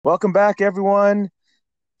Welcome back, everyone,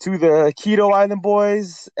 to the Keto Island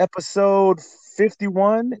Boys, episode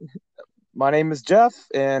 51. My name is Jeff,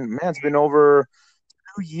 and man, it's been over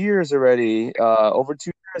 2 years already. Over 2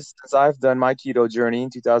 years since I've done my keto journey in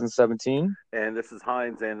 2017. And this is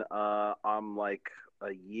Heinz, and I'm like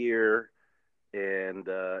a year and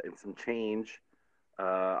some change.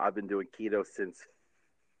 I've been doing keto since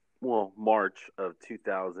March of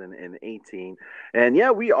 2018, and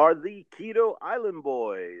yeah, we are the Keto Island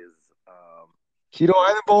Boys. Um, Keto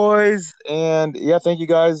Island Boys, and yeah, thank you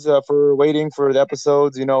guys for waiting for the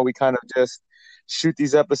episodes. We kind of just shoot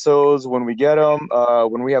these episodes when we get them,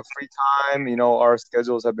 when we have free time. Our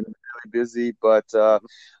schedules have been really busy, but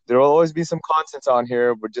there will always be some content on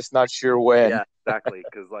here. We're just not sure when. yeah, exactly.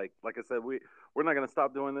 Because like I said, we're not gonna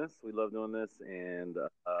stop doing this. We love doing this, and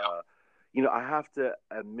I have to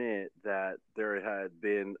admit that there had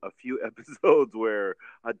been a few episodes where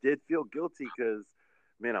I did feel guilty because,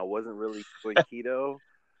 man, I wasn't really doing keto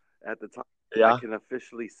at the time. I Yeah. can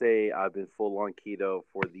officially say I've been full on keto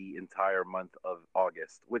for the entire month of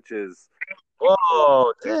August,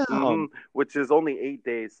 Whoa, damn. which is only 8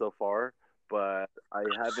 days so far, but I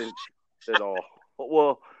haven't cheated at all.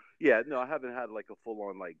 Well, yeah, no, I haven't had like a full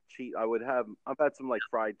on like cheat. I've had some like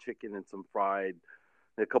fried chicken and some fried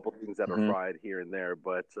a couple things that are Mhm. fried here and there,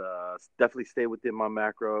 but definitely stay within my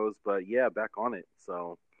macros. But yeah, back on it.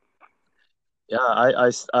 So Yeah,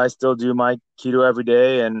 I still do my keto every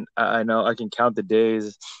day, and I know I can count the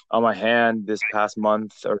days on my hand this past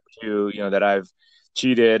month or two, that I've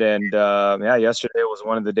cheated. And yeah, yesterday was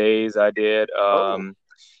one of the days I did. oh,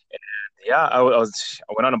 Yeah, I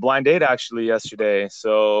went on a blind date actually yesterday.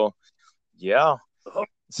 So yeah, oh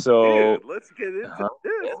so dude, let's get into uh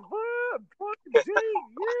this. What? Fucking date,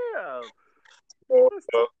 yeah. Let's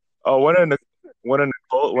oh, one of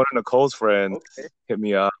Nicole's friends okay. hit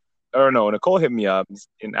me up, or no, Nicole hit me up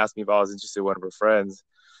and asked me if I was interested in one of her friends.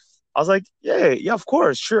 I was like, yeah, yeah, of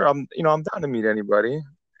course, sure. I'm down to meet anybody.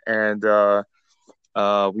 And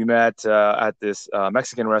we met at this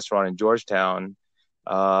Mexican restaurant in Georgetown.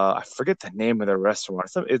 I forget the name of the restaurant.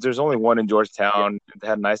 There's only one in Yeah, Georgetown. It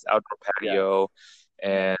had a nice outdoor yes. patio,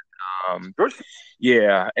 and um, George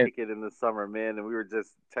yeah, and take it in the summer, man. And we were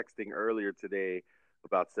just texting earlier today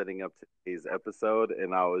about setting up today's episode,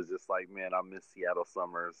 and I was just like, man, I miss Seattle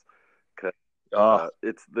summers because oh,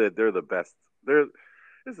 they're the best. They're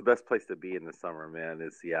It's the best place to be in the summer, man.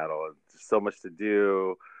 Is Seattle. There's so much to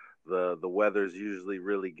do. The weather's usually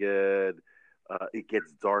really good. It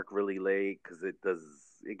gets dark really late because it does.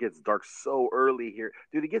 It gets dark so early here,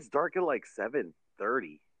 dude. It gets dark at like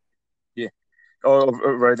 7:30. yeah, oh,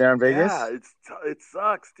 right there in Yeah, Vegas. it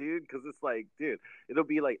sucks, dude. Because it's like, dude, it'll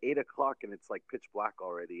be like 8 o'clock and it's like pitch black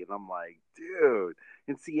already, and I'm like, dude,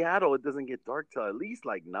 in Seattle it doesn't get dark till at least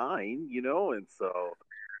like 9. And so,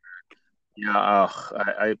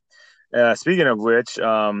 Yeah, speaking of which,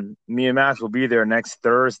 me and Max will be there next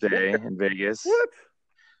Thursday what? in Vegas. What?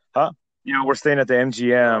 Huh? We're staying at the Oh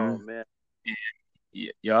MGM. man.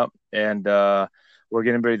 Yep. And we're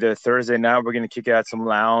gonna be there Thursday night. We're gonna kick out some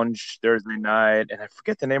lounge Thursday night, and I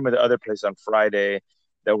forget the name of the other place on Friday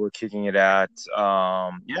that we're kicking it at.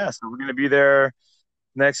 Yeah, so we're gonna be there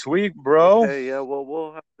next week, bro. Okay, yeah, well,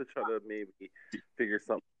 we'll have to try to maybe figure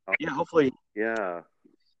something out. Yeah, hopefully Yeah,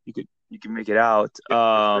 you can make it out.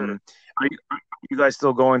 yeah, for sure. Are you guys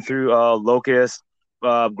still going through locust,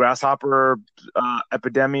 grasshopper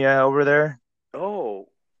epidemia over there? Oh,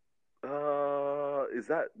 is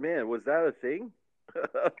that man? Was that a thing?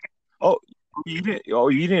 Oh, you didn't. Oh,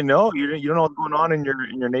 you didn't know. You don't know what's going on in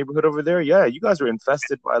your neighborhood over there. Yeah, you guys were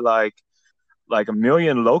infested by like a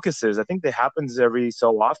million locusts. I think that happens every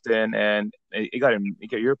so often, and it got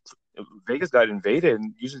your Vegas got invaded,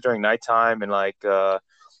 and usually during nighttime, and like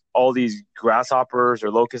all these grasshoppers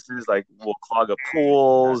or locusts like will clog up Yes.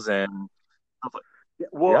 pools and stuff like. Yeah,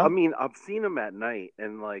 well, I Yeah. mean, I've seen them at night,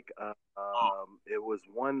 and like, it was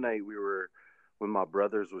one night when my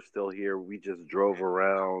brothers were still here. We just drove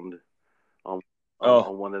around on Oh.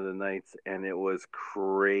 on one of the nights, and it was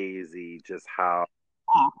crazy just how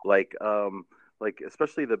Oh. like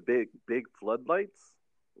especially the big floodlights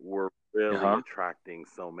were really Uh-huh. attracting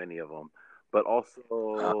so many of them, but Uh,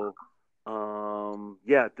 also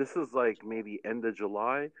yeah, this is like maybe end of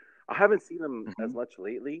July. I haven't seen them as mhm. much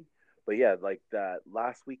lately, but yeah, like that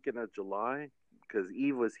last weekend of July, because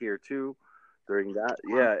Eve was here too during that.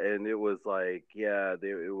 Yeah, and it was like, yeah,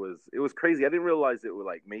 it was crazy. I didn't realize it would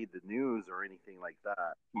like made the news or anything like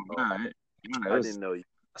that. So Yeah, I it was. didn't know.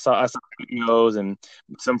 I saw videos, and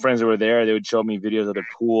some friends that were there, they would show me videos of their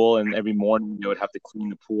pool, and every morning they would have to clean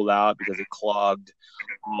the pool out because it clogged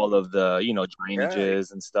all of the Yeah,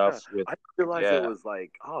 drainages and stuff yeah. with. I didn't realize it Yeah, was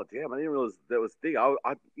like, oh damn, I didn't realize that was a thing.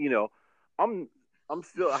 I'm I'm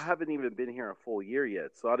still I haven't even been here a full year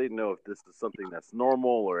yet, so I didn't know if this is something that's normal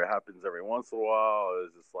or it happens every once in a while.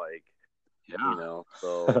 It's just like, yeah.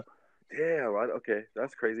 so damn, right, okay,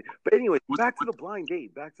 that's crazy. But anyway, What's, back to the blind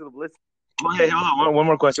date, back to the blitz. oh, hey, hold on. One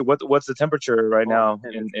more question. What's the temperature right Oh now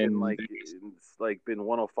man, in Vegas? it's like been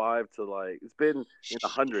 105 to like it's been in the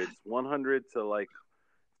hundreds, 100 to like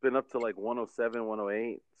it's been up to like 107,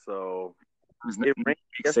 108. So it rained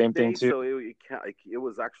Same thing yesterday, too. so it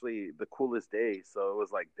was actually the coolest day. So it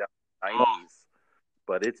was like down Oh, 90s,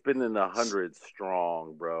 but it's been in the hundreds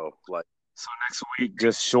strong, bro. Like, so next week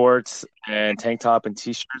just shorts and tank top and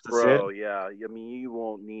t-shirts. That's it. bro, yeah. I mean, you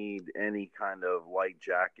won't need any kind of light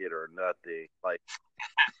jacket or nothing. Like,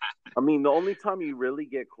 I mean, the only time you really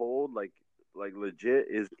get cold, like legit,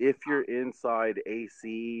 is if you're inside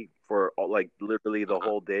AC for like literally the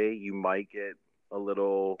whole day. You might get a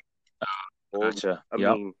little cold. Gotcha. I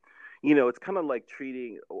Yep. mean, it's kind of like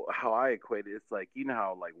treating how I equate it. It's like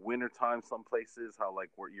how like wintertime some places, how like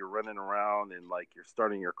where you're running around and like you're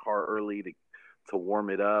starting your car early to warm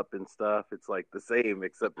it up and stuff. It's like the same,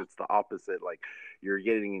 except it's the opposite. Like you're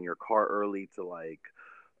getting in your car early to like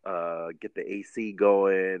get the AC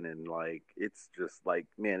going, and like it's just like,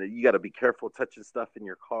 man, you got to be careful touching stuff in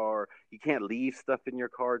your car. You can't leave stuff in your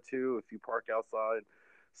car too. If you park outside,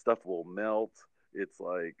 stuff will melt. It's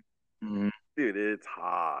like, Mhm. dude, it's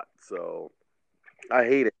hot. So I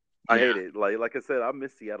hate it. I Yeah, hate it. Like I said, I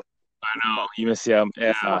miss Seattle. I This is know. my You miss yeah,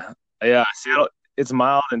 this is my yeah, yeah. Seattle, it's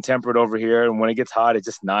mild and temperate over here, and when it gets hot, it's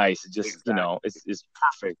just nice. It just exactly. it's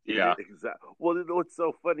perfect. It Yeah. is exactly. Well, what's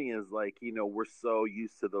so funny is like we're so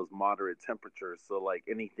used to those moderate temperatures. So like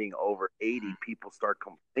anything over 80, people start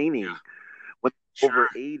complaining when it's over Sure.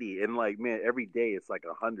 80, and like, man, every day it's like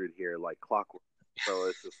 100 here, like clockwork. So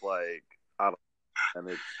it's just like I don't,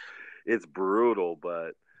 and it's brutal,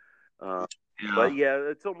 uh, Yeah. but yeah,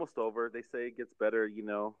 it's almost over. They say it gets better,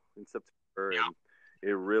 in September, and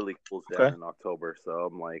it really cools down Okay. in October. So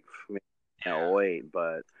I'm like, man, I can't wait.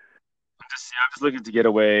 But I'm just looking to get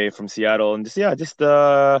away from Seattle and just yeah,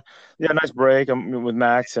 nice break. I'm with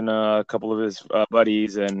Max and a couple of his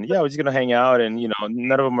buddies, and yeah, we're just gonna hang out. And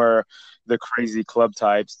none of them are the crazy club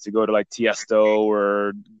types to go to like Tiesto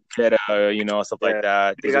or get stuff like yeah,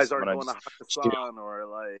 that. They you guys just aren't want to going to just chill. Hakkasan or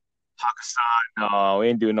like, Hakkasan, no, we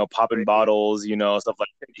ain't doing no popping great. bottles, stuff like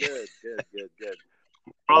Okay, good, good, good, good.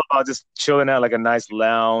 we're all about just chilling at like a nice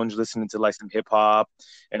lounge, listening to like some hip hop,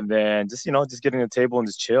 and then just getting a table and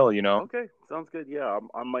just chill. Okay, sounds good. Yeah,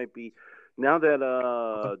 I might be now that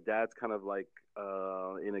Okay. dad's kind of like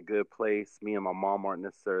in a good place. Me and my mom aren't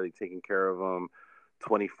necessarily taking care of him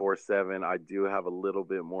 24/7. I do have a little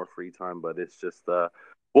bit more free time, but it's just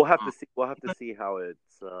we'll have to see. We'll have to see how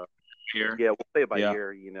it's Here. yeah, we'll play it by Yeah.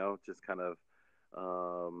 ear, just kind of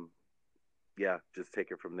um yeah, just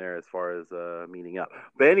take it from there as far as meeting up.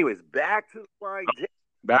 But anyways, back to the blind date.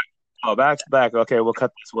 Back. Oh, back to back. Okay, we'll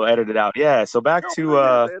cut this. We'll edit it out. Yeah. So back No, to no,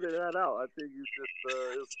 yeah, edit that out. I think it's just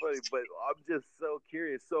it's funny, but I'm just so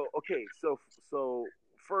curious. So okay, so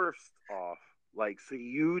first off, like, so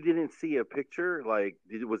you didn't see a picture? Like,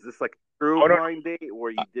 was this like a true oh no, blind date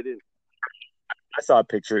where you didn't? I saw a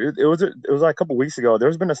picture. It was like a couple weeks ago.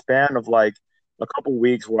 There's been a span of like a couple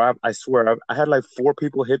weeks where I swear I had like four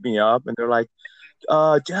people hit me up and they're like,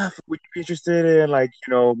 Jeff, would you be interested in like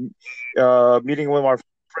meeting one of our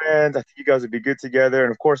friends? I think you guys would be good together.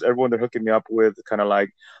 And of course, everyone they're hooking me up with kind of like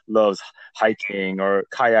loves hiking or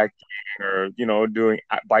kayaking or doing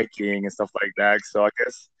biking and stuff like that. So I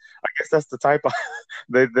guess that's the type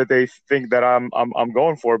that they think that I'm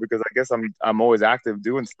going for because I guess I'm always active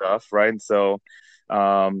doing stuff, right? And so,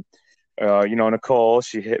 um, Nicole,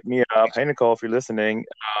 she hit me up. Hey, Nicole, if you're listening,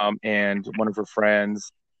 and one of her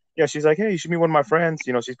friends, yeah, she's like, hey, you should meet one of my friends.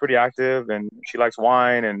 She's pretty active and she likes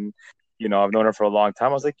wine, and I've known her for a long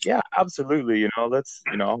time. I was like, yeah, absolutely. Let's,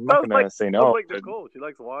 I'm not gonna say Sounds no. like Nicole. She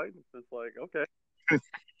likes wine. It's like, okay,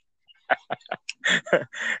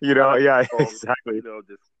 shout out Yeah, to Nicole. exactly.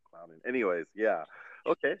 Just clowning. Anyways, yeah,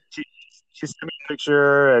 okay. She she sent me a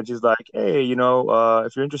picture and she's like, hey,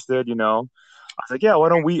 if you're interested, I was like, yeah, why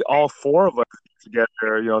don't we all four of us get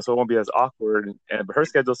together, so it won't be as awkward. And but her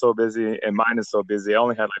schedule's so busy and mine is so busy. I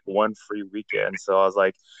only had like one free weekend, so I was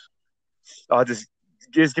like, I'll just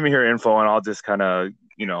give me her info and I'll just kind of,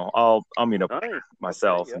 I'll meet up with Nice. her Okay,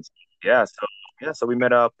 myself. yeah. And so we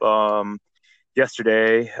met up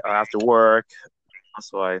yesterday after work.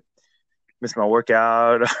 So I miss my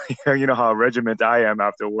workout. You know how regiment I am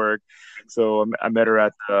after work. So I met her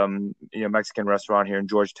at Mexican restaurant here in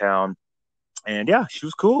Georgetown, and yeah, she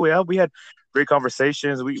was cool. Yeah, we had great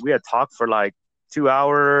conversations. We had talked for like 2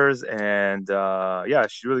 hours, and yeah,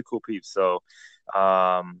 she's really cool peeps. So,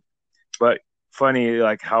 um, but funny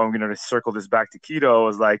like how I'm gonna circle this back to keto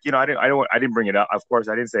is like I didn't bring it up. Of course,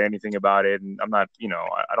 I didn't say anything about it, and I'm not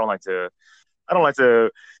I don't like to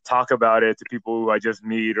talk about it to people who I just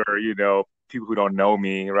meet or people who don't know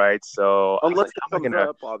me, right? So I was Unless like, it I'm not comes gonna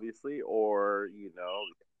up, obviously, or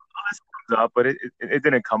up, but it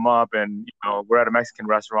didn't come up. And we're at a Mexican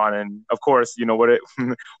restaurant, and of course,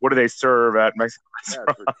 what do they serve at Mexican yeah,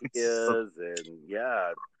 restaurants? So, tortillas and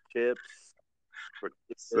yeah, chips, tortillas.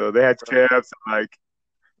 so they had chips. Like,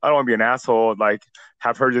 I don't want to be an asshole, like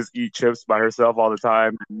have her just eat chips by herself all the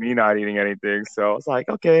time, and me not eating anything. So I was like,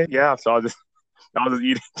 okay, yeah. So I was just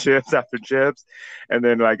eating chips after chips, and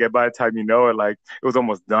then like by the time like it was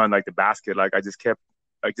almost done, like the basket. Like I just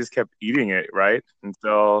kept eating it, right? And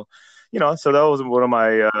so, so that was one of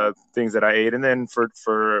my things that I ate. And then for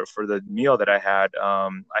the meal that I had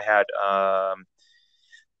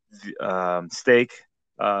steak,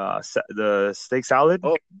 the steak salad.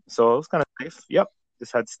 Oh, So it was kind of nice. Yep,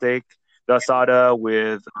 just had steak, the asada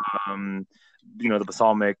with um, the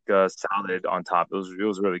balsamic salad on top. It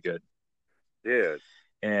was really good. dude.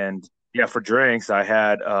 And yeah, for drinks, I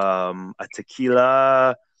had a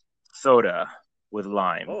tequila soda with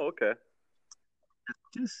lime. Oh, okay.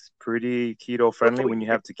 Just pretty keto friendly So when you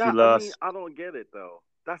have that I tequila. mean, I don't get it though.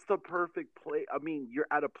 That's the perfect place. I mean, you're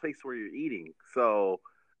at a place where you're eating, so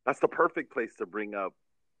that's the perfect place to bring up.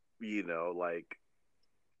 Like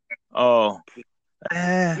Oh,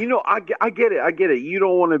 eh, I get it. I get it. You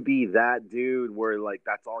don't want to be that dude where like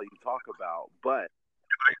that's all you talk about. But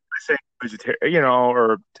say vegetarian,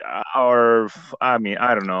 or I mean,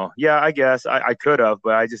 I don't know. Yeah, I guess I could have,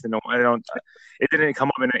 but I just didn't. I don't. It didn't come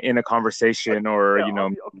up in a conversation, or yeah,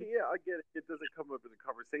 okay, yeah, I get it. It doesn't come up in the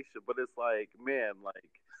conversation, but it's like, man,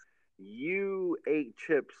 like you ate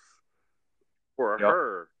chips for yep.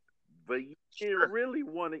 her, but you didn't Sure. really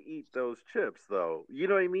want to eat those chips, though. You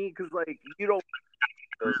know what I mean? Because like you don't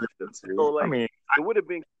eat those chips, so I like mean, it would have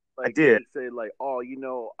been I like did. me say like, oh,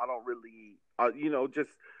 I don't really, just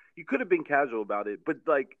you could have been casual about it, but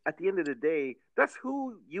like at the end of the day, that's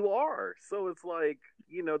who you are. So it's like,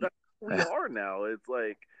 that's who we are now. It's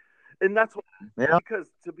like, and that's what, Yeah. because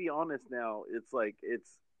to be honest, now it's like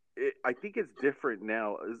I think it's different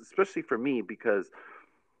now, especially for me because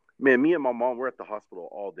man, me and my mom we're at the hospital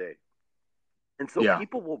all day. And so Yeah.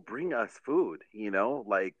 people will bring us food,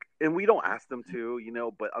 like, and we don't ask them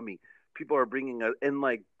to, but I mean, people are bringing us, and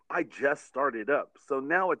like, I just started up. So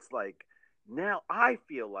now it's like, now I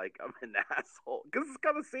feel like I'm an asshole because it's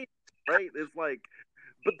kind of safe, right? It's like,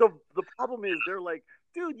 but the problem is they're like,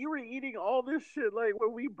 dude, you were eating all this shit like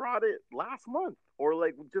when we brought it last month, or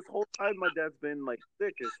like this whole time my dad's been like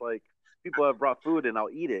sick. It's like people have brought food and I'll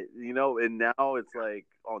eat it, and now it's like,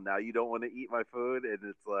 oh, now you don't want to eat my food, and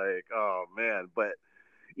it's like, oh man. But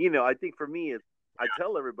I think for me, it's I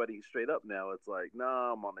tell everybody straight up now. It's like,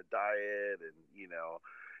 nah, I'm on a diet, and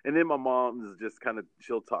and then my mom is just kind of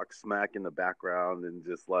she'll talk smack in the background and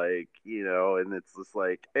just like and it's just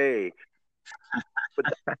like, hey, but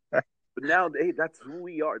but now, hey, that's who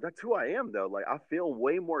we are. That's who I am, though. Like, I feel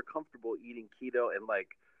way more comfortable eating keto, and like,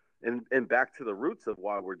 and back to the roots of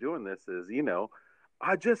why we're doing this is,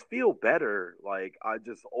 I just feel better. Like, I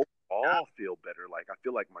just overall feel better. Like, I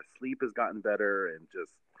feel like my sleep has gotten better, and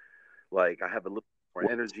just like I have a little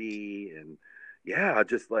more energy, and yeah, I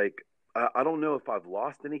just like I don't know if I've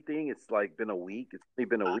lost anything. It's like been a week. It's only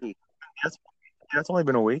been a week. That's that's only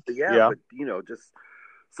been a week. But yeah, Yeah. but just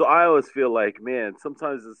so I always feel like, man,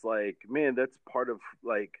 sometimes it's like, man, that's part of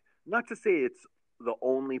like, not to say it's the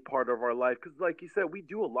only part of our life, because like you said, we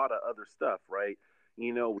do a lot of other stuff, right?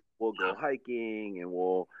 We'll go hiking and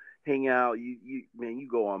we'll hang out. Man, you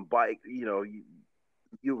go on bike, you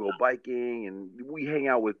go biking, and we hang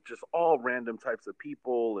out with just all random types of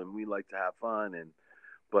people, and we like to have fun. And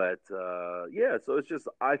but yeah, so it's just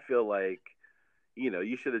I feel like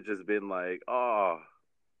you should have just been like, oh,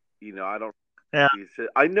 I don't. Yeah.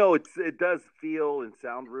 I know it does feel and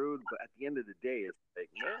sound rude, but at the end of the day, it's like,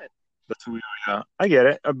 man, That's who we are. Yeah. I get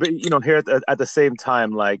it. But here at the same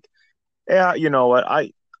time, like, yeah, you know what? I'll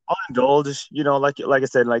indulge. Like I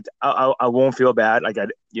said, like I won't feel bad. Like I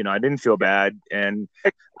didn't feel bad, and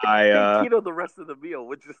I and keto the rest of the meal,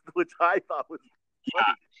 which I thought was.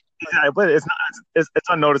 funny. Yeah, but it's not. It's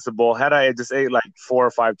unnoticeable. Had I just ate like 4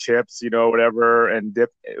 or 5 chips, whatever, and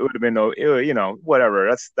dip, it would have been no,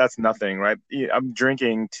 whatever. That's nothing, right? Yeah, I'm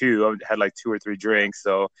drinking too. I've had like 2 or 3 drinks,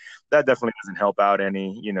 so that definitely doesn't help out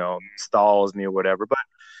any, stalls me or whatever. But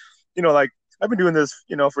like I've been doing this,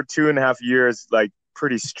 for 2.5 years, like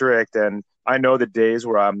pretty strict, and I know the days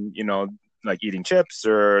where I'm, like eating chips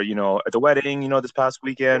or at the wedding, this past Yep,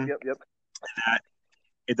 weekend yep, yep.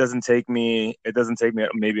 it doesn't take me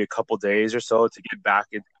maybe a couple days or so to get back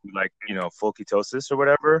into like full ketosis or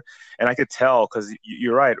whatever. And I could tell because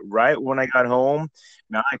you're right when I got home,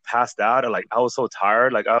 man, I passed out and like I was so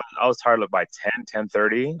tired, like I was tired like by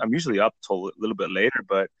 10:30. I'm usually up till a little bit later,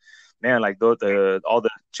 but man, like the all the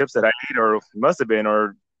chips that I ate or must have been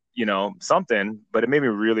or something, but it made me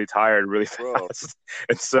really tired really Bro. fast.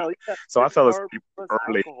 And so Well, yeah, so I it's fell carb asleep plus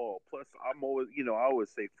early. alcohol plus I'm always, I always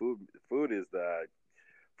say food is the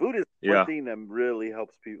food is one Yeah. thing that really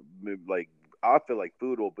helps people. Like I feel like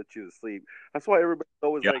food will put you to sleep. That's why everybody's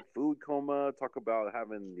always Yeah. like food coma. Talk about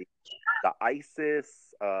having the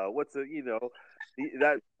ISIS. What's it?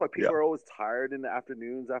 That's why Yeah. people are always tired in the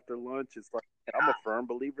afternoons after lunch. It's like I'm a firm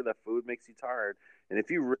believer that food makes you tired, and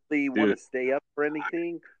if you really want Dude. to stay up for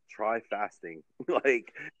anything, try fasting.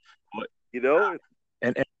 like What- you know,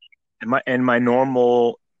 and my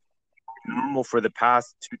normal for the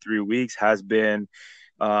past 2-3 weeks has been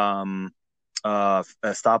um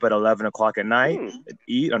stop at 11 o'clock at night, hmm,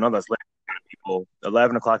 eat. I know that's late for people,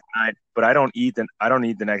 11 o'clock at night, but I don't eat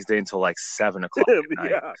the next day until like 7 o'clock at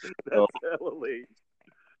night. yeah, So that's hella late.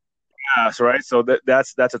 yeah, so right, so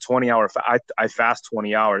that's a 20-hour. I fast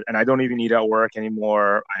 20 hours, and I don't even eat at work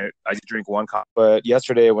anymore. I just drink one cup. But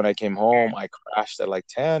yesterday when I came home, I crashed at like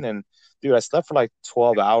 10, and dude, I slept for like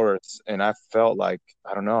 12 hours, and I felt like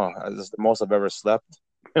I don't know, this is the most I've ever slept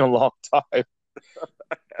in a long time.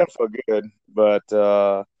 That felt good, but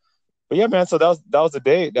yeah, man. So that was the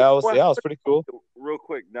day. That was Well, yeah, it was pretty cool. real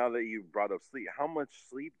quick, now that you brought up sleep, how much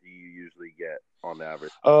sleep do you usually get on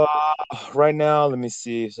average? Uh, right now, let me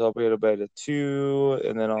see. So I'll be able to bed at 2,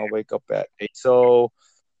 and then I'll wake up at 8. So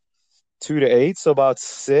 2 to 8, so about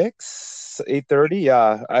 6, 8:30.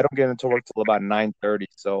 Yeah, I don't get into work till about 9:30,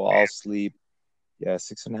 so I'll sleep. Yeah,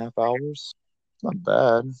 6.5 hours. Not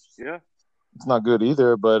bad. Yeah. It's not good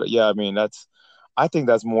either, but yeah, I mean I think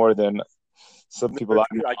that's more than some No, people I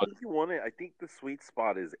that's know. good. I think you want it. I think the sweet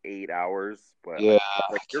spot is 8 hours, but Yeah,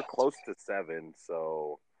 like you're close to 7.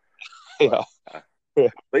 So, but yeah. uh,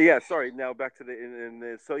 but yeah. Sorry. Now back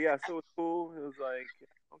to so yeah. So it's cool. It was like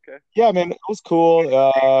okay. Yeah, man, it was cool.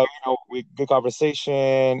 We good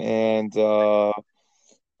conversation, and yeah,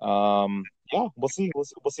 we'll see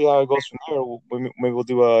how it goes from there. Maybe we'll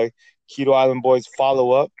do a Keto Island Boys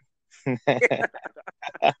follow up. Yeah.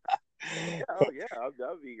 Oh yeah. That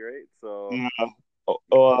would be great. So Yeah.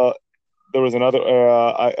 Oh, there was another.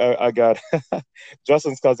 I got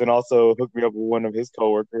Justin's cousin also hooked me up with one of his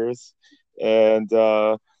coworkers, and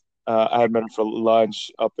I had met him for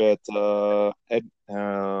lunch up at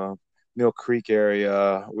Mill Creek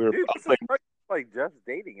area. We were dude, I was this is like, like Jeff's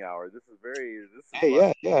dating hour. This is very. This is hey,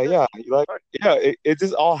 like. yeah, yeah, yeah. Yeah, it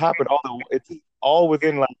just all happened it's all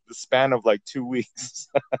within like the span of like 2 weeks.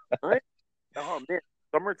 Right? Oh man,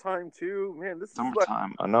 summertime too. Man, this is like,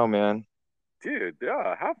 Summertime. I know, man. dude.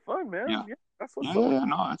 Yeah, have fun, Yeah. man. Yeah, that's Yeah, what's yeah, up. yeah.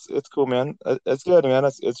 No, it's cool, man. It's good, man.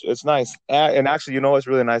 It's nice. And actually, it's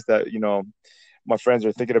really nice that my friends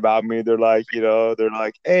are thinking about me. They're like,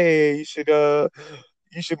 hey, you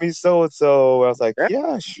should meet so and so. I was like, Yeah,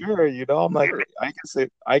 yeah, sure. I'm like, sure.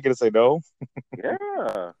 I can say no. Yeah,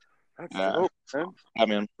 that's Yeah, dope, so, man. yeah,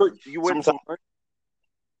 man. So you went Summertime. to lunch.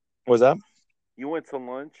 Was that? You went to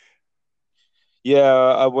lunch. Yeah,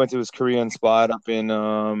 I went to this Korean spot up in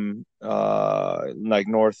like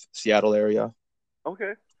North Seattle area,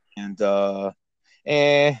 Okay. and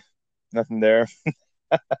eh, nothing there.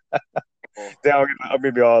 Well, I'm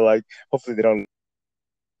gonna be all like, hopefully they don't.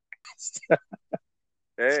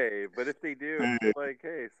 hey, but if they do, Hey, like,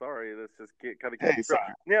 hey, sorry, let's just get kind of keep hey, it real.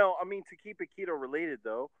 sorry. Now, I mean, to keep it keto related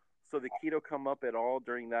though, so the keto come up at all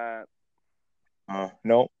during that? No.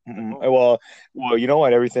 No. Well, you know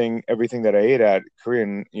what? Everything that I ate at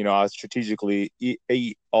Korean, I strategically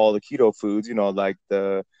ate all the keto foods. Like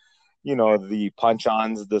the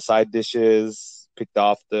panchans, the side dishes. Picked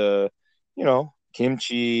off the,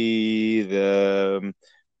 kimchi, the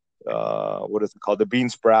what is it called, the bean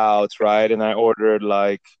sprouts, right? And I ordered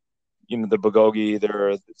like, the bulgogi.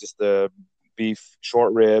 They're just the beef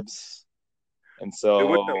short ribs, and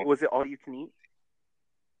so, Was it all you can eat?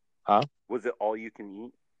 huh? Was it all you can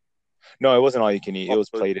eat? No, it wasn't all you can eat. It Oh, was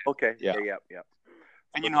plated. okay. Yeah. Yeah, yeah, yeah.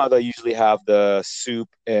 And you know how they usually have the soup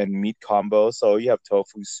and meat combo. So you have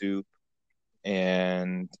tofu soup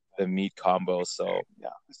and the meat combo. So yeah,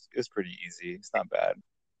 it's pretty easy. It's not bad.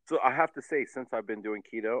 So I have to say, since I've been doing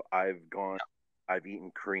keto, I've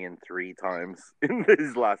eaten Korean 3 times in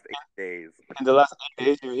these last 8 days. In the last 8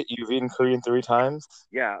 days, you've eaten Korean 3 times.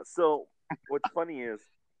 Yeah. So what's funny is,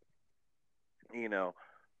 you know,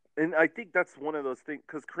 and I think that's one of those things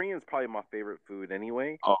because Korean is probably my favorite food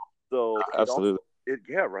anyway. Oh, So it also, absolutely.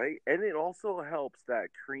 yeah, right. And it also helps that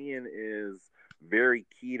Korean is very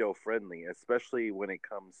keto friendly, especially when it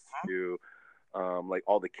comes to like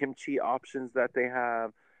all the kimchi options that they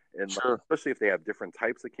have, and like, Sure. especially if they have different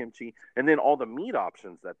types of kimchi, and then all the meat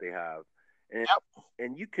options that they have, and Yep.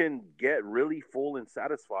 and you can get really full and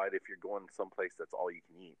satisfied if you're going someplace that's all you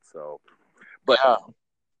can eat. So, but Yeah,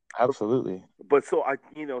 absolutely. so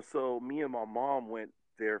so me and my mom went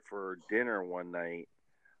there for dinner one night.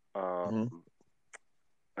 Um,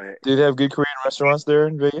 Hmm. I, Do they have good Korean restaurants there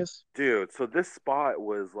in Vegas? Dude, so this spot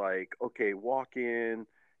was like, okay, walk in,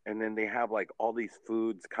 and then they have like all these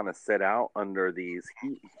foods kind of set out under these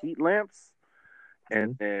heat lamps,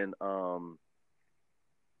 and Hmm. then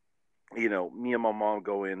me and my mom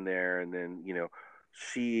go in there, and then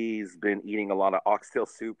she's been eating a lot of oxtail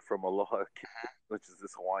soup from Aloha Kitchen, which is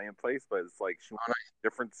this Hawaiian place, but it's like she wants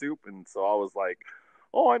different soup, and so I was like,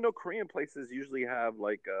 oh, I know Korean places usually have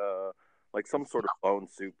like some sort of bone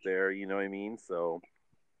soup there, you know what I mean? So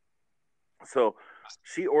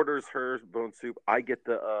she orders her bone soup. I get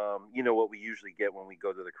the what we usually get when we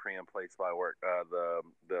go to the Korean place by work.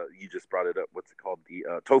 The you just brought it up. What's it called? The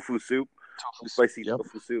tofu soup, Tofu soup. spicy Yep.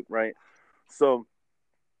 tofu soup, right? So,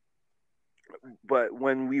 but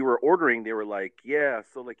when we were ordering, they were like, yeah.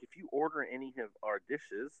 So like, if you order any of our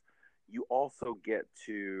dishes, you also get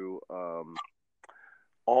to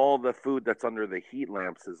all the food that's under the heat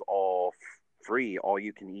lamps is all free, all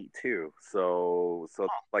you can eat too. So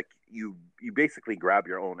like you basically grab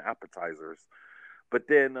your own appetizers. But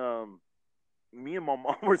then me and my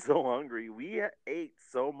mom were so hungry. We ate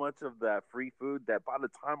so much of that free food that by the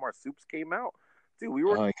time our soups came out, dude, we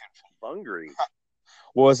were Uh, hungry.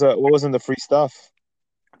 what was in the free stuff?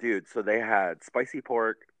 Dude, so they had spicy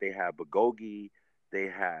pork, they had bulgogi, they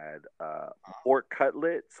had pork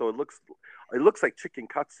cutlet. So it looks like chicken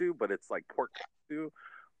katsu, but it's like pork katsu.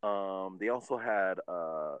 They also had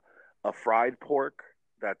a fried pork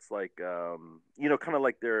that's like kind of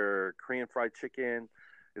like their Korean fried chicken.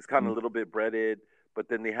 It's kind of a Mm. little bit breaded, but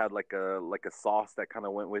then they had like a sauce that kind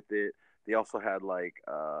of went with it. They also had like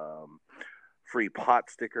free pot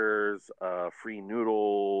stickers, free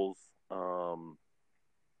noodles.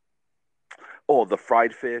 Oh, the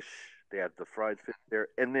fried fish. They had the fried fish there,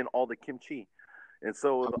 and then all the kimchi. And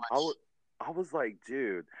so How much? I was like,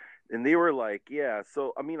 dude. And they were like, yeah.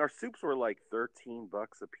 So I mean, our soups were like $13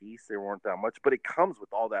 a piece. They weren't that much, but it comes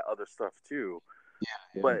with all that other stuff too.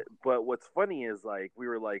 Yeah. But what's funny is like we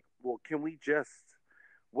were like, well, can we just?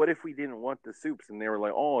 What if we didn't want the soups? And they were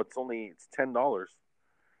like, oh, it's $10.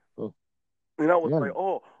 Oh, And I was yeah. like,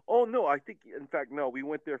 oh no, I think in fact no, we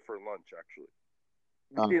went there for lunch actually.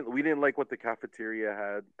 Uh, We didn't like what the cafeteria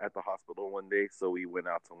had at the hospital one day, so we went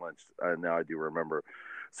out to lunch. Now I do remember.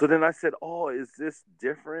 So then I said, "Oh, is this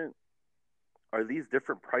different? Are these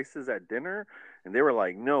different prices at dinner?" And they were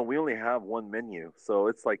like, "No, we only have one menu, so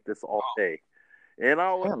it's like this all day." And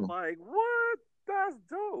I was damn. like, "What? That's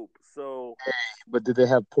dope." So, But did they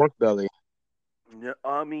have pork belly?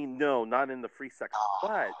 I mean, no, not in the free section,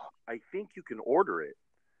 but I think you can order it.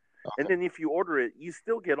 And Okay, then if you order it, you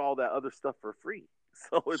still get all that other stuff for free.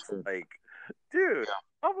 So it's sure. like, dude, Yeah,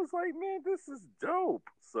 I was like, man, this is dope.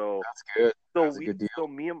 So that's good. so That's a we good deal. so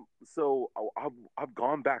me and so I've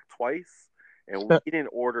gone back twice, and we didn't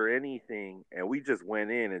order anything, and we just went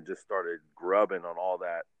in and just started grubbing on all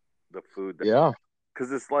that the food Yeah.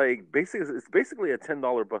 because it's basically a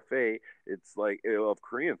 $10 buffet. It's like of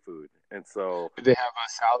Korean food, and so Did they have a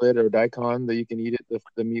salad or daikon that you can eat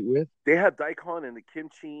the meat with? they had daikon and the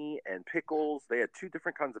kimchi and pickles. They had two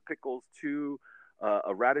different kinds of pickles,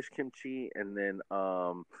 a radish kimchi, and then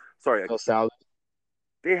sorry, No salad.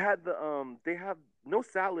 they have no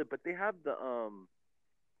salad, but they have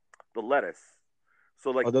the lettuce.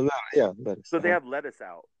 So like Oh, yeah, lettuce. so they have lettuce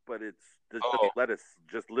out, but it's just Oh, lettuce,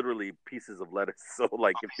 just literally pieces of lettuce. So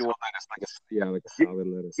like if you so want, lettuce, yeah, like a salad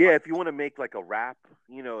lettuce. yeah, if you want to make like a wrap,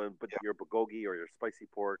 and put Yeah, your bulgogi or your spicy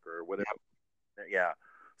pork or whatever, yeah. yeah.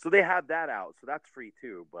 So they have that out, so that's free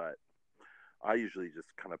too. But I usually just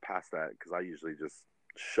kind of pass that because I usually just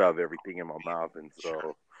shove everything in my mouth, and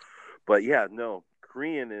so. But yeah, no,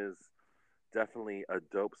 Korean is. definitely a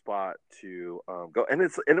dope spot to go, and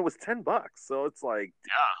it was $10, so it's like,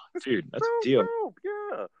 Yeah, it's dude, that's a so deal. dope,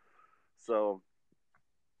 yeah. So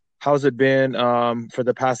How's it been for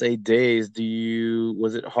the past 8 days?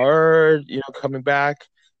 Was it hard, coming back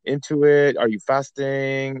into it? Are you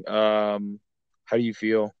fasting? How do you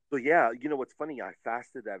feel? so yeah, what's funny? I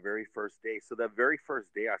fasted that very first day. So that very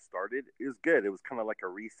first day I started, it was good. It was kind of like a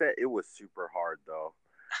reset. It was super hard though,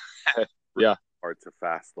 really Yeah, hard to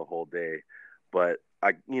fast the whole day. But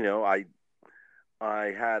I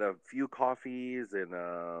had a few coffees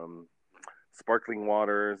and sparkling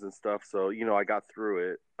waters and stuff. So I got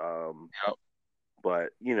through it. yep, But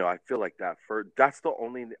I feel like that's the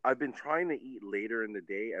only I've been trying to eat later in the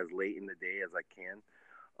day, as late in the day as I can.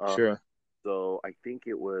 Uh, sure. so I think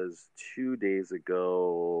it was 2 days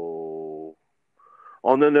ago.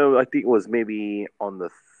 Oh no, I think it was maybe on the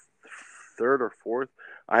third or fourth.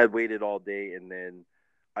 I had waited all day and then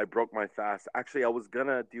I broke my fast. Actually, I was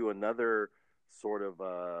gonna do another sort of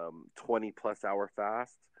 20+ hour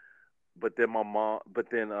fast, but then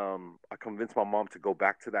I convinced my mom to go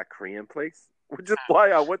back to that Korean place, which is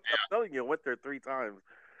why I went. I'm telling you, I went there 3 times.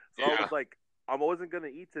 So I Yeah, was like, I wasn't gonna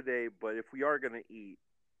eat today, but if we are gonna eat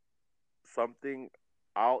something,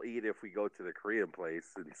 I'll eat if we go to the Korean place.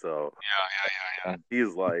 And so yeah, yeah,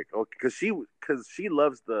 he's like, okay, because she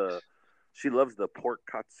loves the pork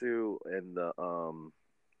katsu and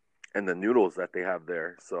the noodles that they have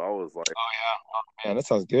there. So I was like, yeah. Man, that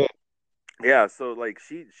sounds good. yeah, so like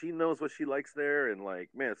she knows what she likes there, and like,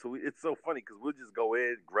 man, so it's so funny because we'll just go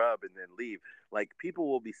in, grub, and then leave. Like people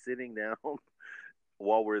will be sitting down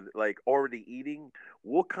while we're like already eating.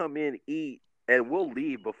 We'll come in, eat, and we'll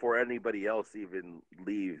leave before anybody else even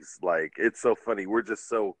leaves. Like it's so funny. We're just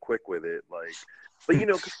so quick with it. Like, but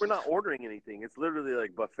because we're not ordering anything. It's literally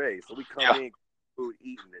like buffet. So we come Yeah. in, food,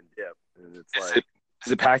 eat, and then dip, and it's Is like. it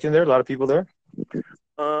is it packed in there? A lot of people there?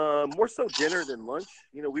 More so dinner than lunch.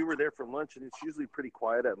 We were there for lunch, and it's usually pretty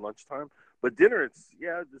quiet at lunchtime. But dinner, it's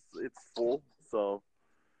full. So,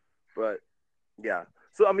 but yeah.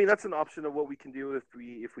 So I mean, that's an option of what we can do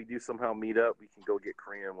if we do somehow meet up. We can go get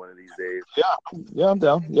Korean one of these days, Yeah, yeah, I'm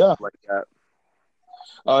down. Yeah. like that.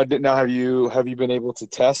 Now have you been able to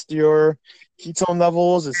test your ketone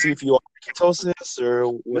levels and see if you are ketosis or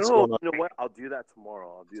what's No, going on? you know what? I'll do that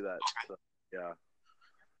tomorrow. I'll do that. So, yeah,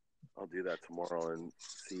 I'll do that tomorrow and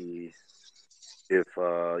see if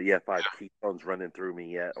I have ketones running through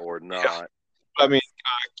me yet or Yeah. not. I mean,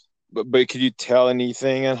 but could you tell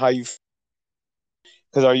anything on how you?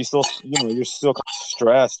 Because are you still, you're still kind of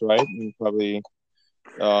stressed, right? And probably,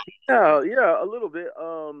 uh, Yeah, yeah, a little bit.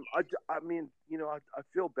 I mean, I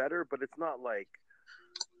feel better, but it's not like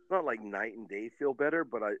night and day feel better,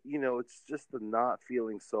 but it's just the not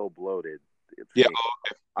feeling so bloated yeah, thing.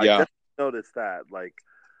 I yeah, definitely noticed that. Like,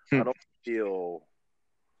 I hmm, don't feel.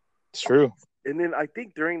 it's true. And then I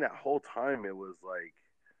think during that whole time, it was like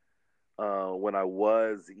when I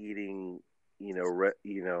was eating,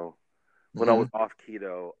 when I was Hmm. off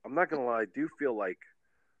keto. I'm not gonna lie, I do feel like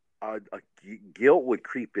guilt would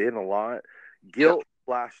creep in a lot. Yeah, Guilt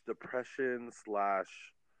slash depression slash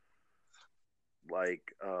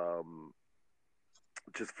like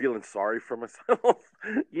just feeling sorry for myself.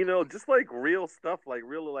 Just like real stuff, like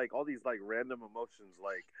real like all these like random emotions.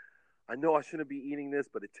 Like I know I shouldn't be eating this,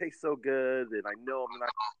 but it tastes so good, and I know I'm not.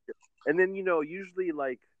 And then usually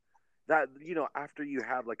like that, after you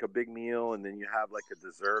have like a big meal, and then you have like a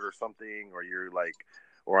dessert or something, or you're like,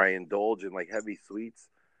 or I indulge in like heavy sweets.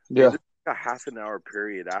 Man, yeah, there's like a half an hour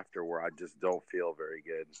period after where I just don't feel very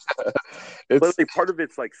good. But it's like, part of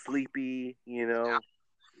it's like sleepy.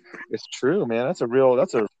 it's true, man. That's a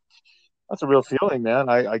real feeling, man.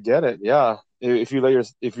 I get it. Yeah, if you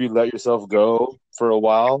let yourself go for a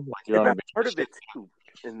while, like you're And on a that's part of vacation. it too.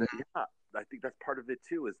 And yeah, I think that's part of it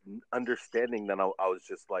too, is understanding that I was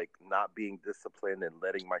just like not being disciplined and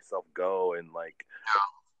letting myself go, and like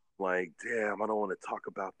damn, I don't want to talk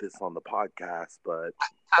about this on the podcast, but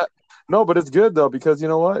No, but it's good though because you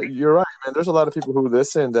know what? You're right, man. There's a lot of people who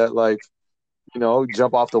listen that like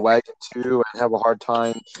jump off the wagon too and have a hard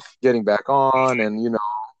time getting back on. And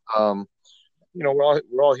um, we're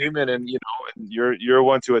all human, and and you're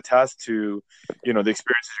one to attest to, the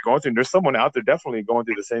experiences you're going through. And there's someone out there definitely going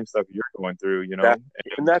through the same stuff you're going through. that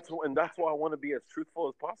and that's why I want to be as truthful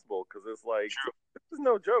as possible, because it's like this is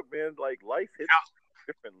no joke, man. Like life hits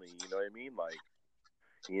differently, you know what I mean?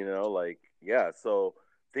 Like yeah. So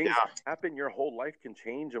things Yeah, happen. Your whole life can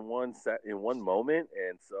change in one moment,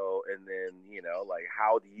 and then like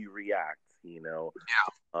how do you react?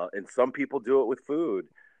 And some people do it with food.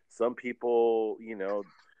 Some people,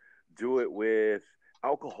 do it with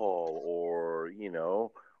alcohol, or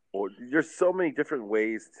Or there's so many different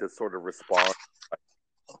ways to sort of respond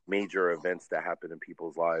to major events that happen in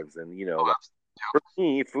people's lives, and like for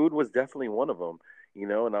me, food was definitely one of them.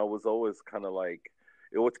 And I was always kind of like,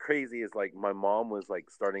 what's crazy is like my mom was like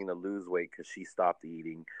starting to lose weight because she stopped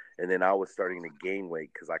eating, and then I was starting to gain weight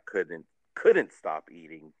because I couldn't stop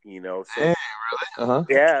eating. So Hey, uh-huh.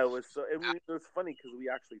 yeah, it was so. It was funny because we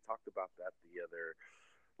actually talked about that the other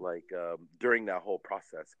like during that whole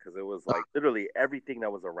process because it was like literally everything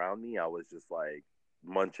that was around me, I was just like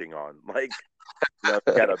munching on. Like got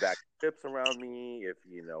a bag of chips around me, if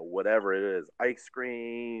whatever it is, ice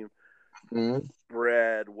cream, Mhm.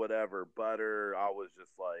 bread, whatever, butter. I was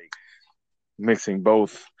just like, Mixing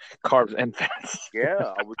both carbs and fats. yeah,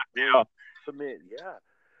 I was doing Yeah. submit, yeah.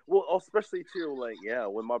 Well, especially too, like, yeah,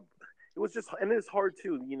 when it was just, and it's hard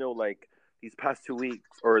too, like these past 2 weeks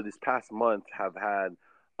or this past month have had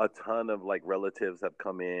a ton of like relatives have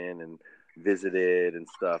come in and visited and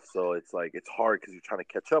stuff. So it's like, it's hard because you're trying to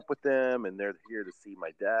catch up with them and they're here to see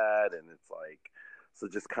my dad. And it's like, so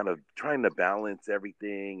just kind of trying to balance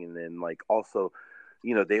everything. And then like also,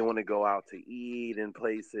 they want to go out to eat in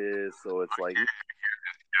places. So it's like,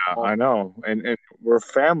 Yeah, oh, I know. And we're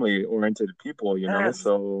family oriented people, yes.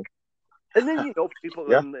 so And then people,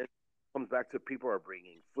 yeah. and it comes back to people are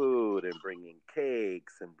bringing food and bringing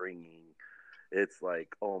cakes and bringing. It's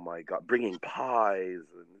like, oh my god, bringing pies,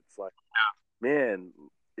 and it's like, man,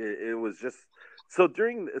 it was just so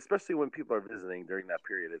during, especially when people are visiting during that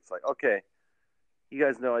period. It's like, okay, you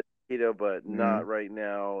guys know I keto, but Mm-hmm. not right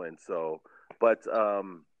now, and so, but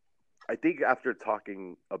I think after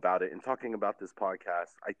talking about it and talking about this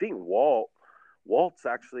podcast, I think Walt's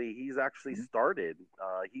actually he's actually started.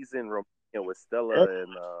 He's in Romania with Yeah. Stella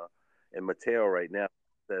and Mateo right now.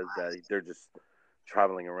 Says that they're just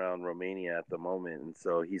traveling around Romania at the moment, and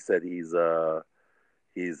so he said he's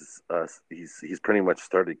pretty much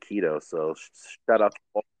started keto. So shout out to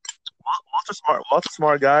Walt. Walt's a smart. Walt's a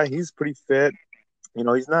smart guy. He's pretty fit.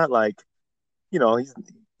 He's not like he's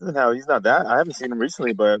doesn't have he's not that. I haven't seen him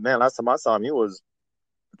recently, but man, last time I saw him, he was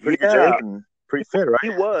in pretty good shape Yeah, and pretty fit, right? he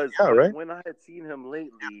was, Yeah, but right. when I had seen him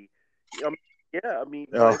lately, I mean, yeah, I mean,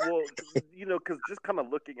 Oh, well, because just kind of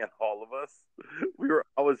looking at all of us,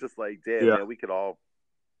 I was just like, damn, yeah. man, we could all,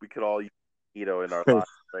 in our lives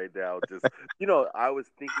right now. Just, I was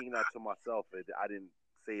thinking that to myself, and I didn't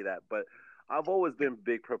say that, but I've always been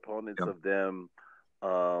big proponents Yeah. of them,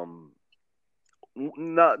 um,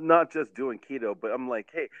 not just doing keto, but I'm like,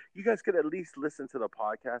 hey, you guys could at least listen to the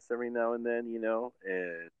podcast every now and then,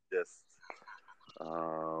 and just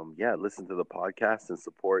yeah, listen to the podcast and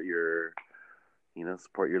support your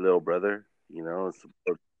little brother, and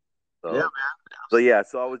support. Yeah, So yeah,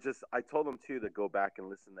 so I told him too to go back and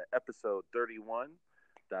listen to episode 31.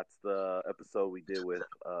 That's the episode we did with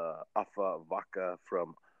Afa Vaca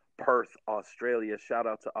from Perth, Australia. Shout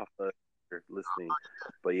out to Afa if you're listening.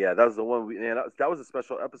 But yeah, that was the one that was a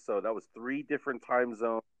special episode. That was 3 different time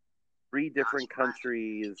zones, 3 different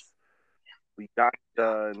countries. We got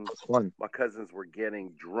done. that's fun. My cousins were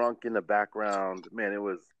getting drunk in the background. Man, it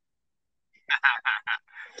was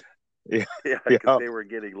Yeah, yeah, because yeah. they were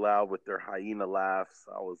getting loud with their hyena laughs.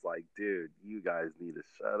 I was like, dude, you guys need to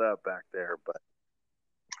shut up back there. But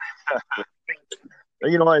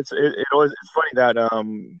It always it's funny that I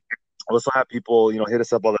also have people hit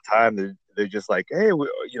us up all the time. They're just like, hey,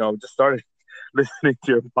 just started listening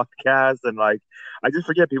to your podcast, and like I just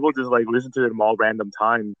forget people just like listen to it all random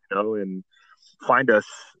times, and find us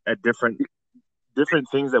at different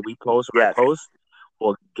things that we post or I yes, post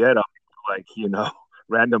will get up like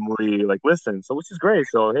randomly like listen. So which is great.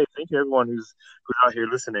 So hey, thank you everyone who's out here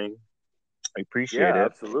listening. I appreciate yeah, it.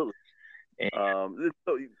 absolutely. And,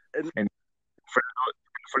 So and and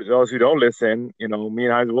for those who don't listen, me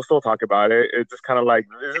and Heinz will still talk about it. It's just kind of like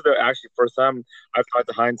this is the actually first time I've talked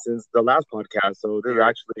to Heinz since the last podcast. So this is here,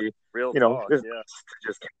 actually, real talk, this is yeah.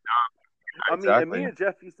 just I mean, and me exactly. and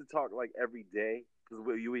Jeff used to talk like every day because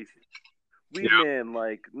we Yeah. man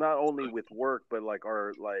like not only with work but like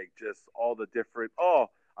our like just all the different. Oh,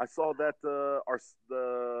 I saw that the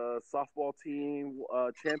softball team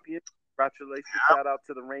champion. Congratulations! Shout out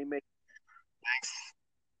to the Rainmakers.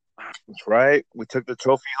 That's right. We took the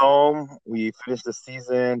trophy home. We finished the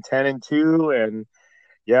season 10-2, and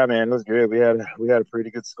yeah, man, it was good. We had a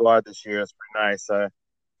pretty good squad this year. It's pretty nice.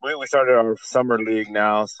 We started our summer league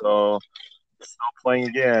now, so still playing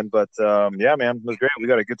again. But yeah, man, it was great. We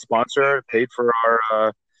got a good sponsor. Paid for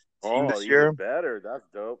our team Oh, this year. even better. That's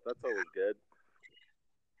dope. That's always good.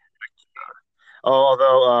 Oh,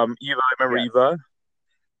 although Eva, I remember Yes. Eva.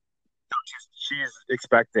 She's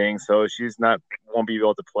expecting, so she's not won't be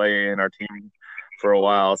able to play in our team for a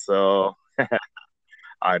while. So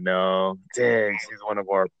I know. Dang, she's one of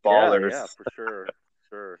our Yeah, ballers. yeah, for sure,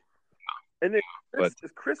 sure. And then But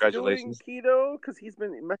Is Chris doing congratulations. keto? Because he's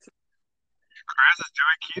been messing. Chris is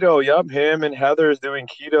doing keto. Yup, him and Heather is doing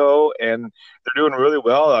keto, and they're doing really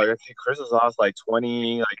well. Like, I think Chris has lost like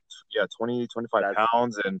 20, like yeah, 20, 25 That's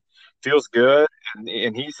pounds, and feels good.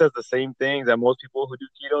 And he says the same thing that most people who do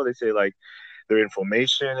keto. They say like their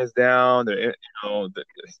inflammation is down.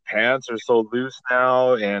 His pants are so loose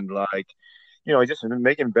now, and like just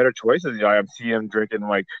making better choices. I see him drinking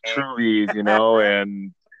like Trulies,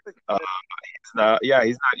 and uh,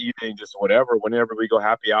 he's not eating just whatever. Whenever we go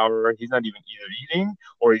happy hour, he's not even either eating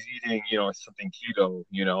or he's eating, something keto.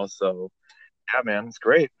 So yeah, man, it's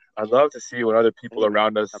great. I love to see when other people amen.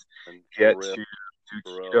 around us For get real, to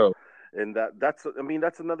for real. keto. And I mean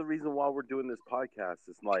that's another reason why we're doing this podcast.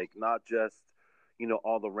 It's like not just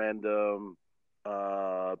all the random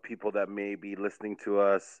people that may be listening to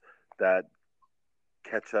us that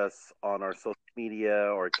catch us on our social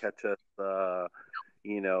media or catch us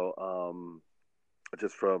you know um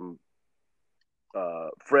just from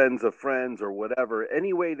friends of friends or whatever.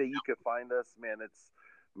 Any way that you could find us,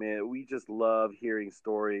 man, we just love hearing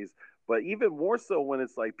stories. But even more so when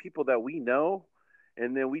it's like people that we know,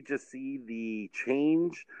 and then we just see the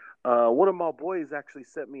change. One of my boys actually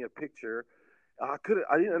sent me a picture. I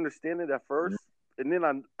didn't understand it at first, and then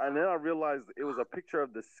I realized it was a picture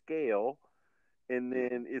of the scale, and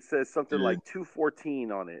then it says something Mm. like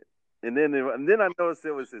 214 on it. And then I noticed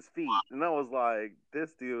it was his feet, and I was like,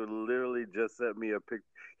 "This dude literally just sent me a pic."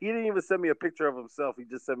 He didn't even send me a picture of himself. He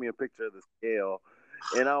just sent me a picture of the scale,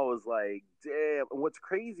 and I was like, "Damn!" And what's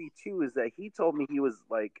crazy too is that he told me he was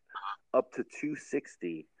like up to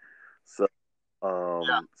 260. So,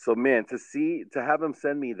 so man, to have him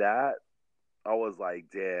send me that, I was like,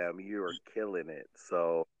 "Damn, you are killing it."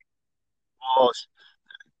 So, Well,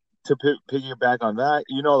 to piggyback on that,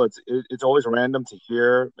 it's always random to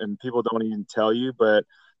hear, and people don't even tell you. But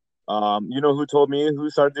you know who told me who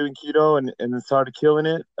started doing keto and started killing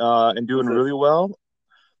it and doing who's this? really well?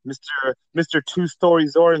 Mister Two Story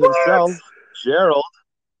Zori What? himself, Gerald.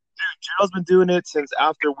 Gerald's been doing it since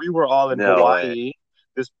after we were all in No way. Hawaii.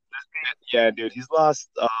 Yeah, dude, he's lost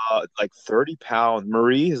like 30 pounds.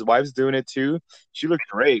 Marie, his wife's doing it too. She looks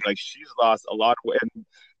great. Like she's lost a lot of weight.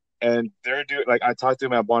 And they're doing like I talked to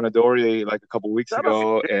him at Bonadori like a couple weeks Shout out to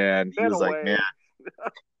ago, Jay. and he Man was like, "Man,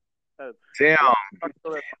 away. damn, Yeah, talk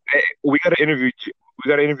to that. hey, we got to interview. We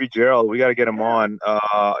got to interview Gerald. We got to get him Yeah. on.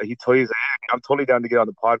 He told he's like, hey, I'm totally down to get on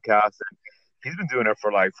the podcast, and he's been doing it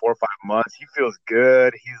for like 4 or 5 months. He feels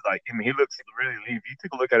good. He's like, I mean, he looks really lean. If you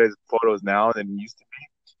take a look at his photos now than he used to be,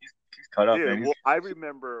 he's cut up, Dude, man. He's well, I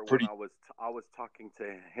remember when pretty. I was talking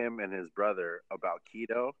to him and his brother about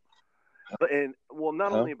keto, and well,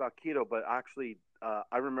 not Huh? only about keto, but actually,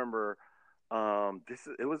 I remember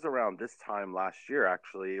it was around this time last year.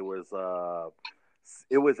 Actually, it was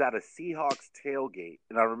at a Seahawks tailgate,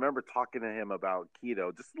 and I remember talking to him about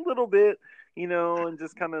keto just a little bit, and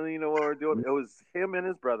just kind of what we're doing. It was him and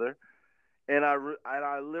his brother, and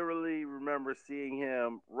I literally remember seeing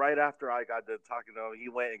him right after I got done talking to him. He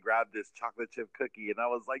went and grabbed this chocolate chip cookie, and I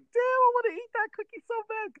was like, "Damn, I want to eat that cookie so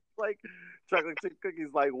bad!" Like, chocolate chip cookies,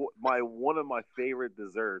 like my one of my favorite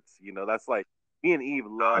desserts. That's like me and Eve Oh,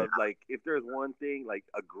 love. Like, if there's one thing, like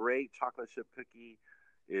a great chocolate chip cookie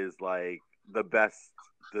is like the best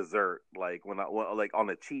dessert. Like like on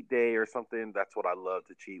a cheat day or something, that's what I love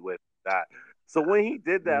to cheat with. That. So when he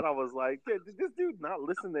did yeah. that, I was like, "Yeah, did this dude not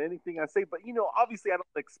listen to anything I say?" But obviously, I don't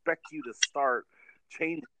expect you to start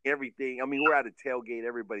changing everything. I mean, we're at a tailgate,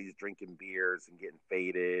 everybody's drinking beers and getting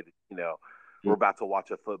faded. We're about to watch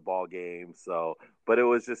a football game. So, but it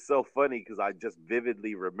was just so funny because I just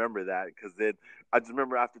vividly remember that. Because then I just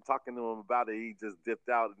remember after talking to him about it, he just dipped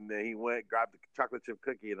out and then he went grabbed the chocolate chip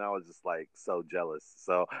cookie, and I was just like so jealous.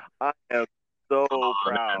 So I am so Oh,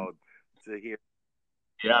 man. proud to hear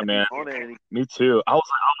Yeah, that he's man. on it. And Me too. I was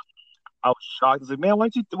shocked. I was like, man, why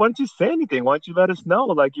didn't you say anything? Why didn't you let us know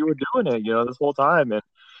like you were doing it, this whole time? And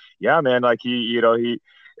yeah, man, like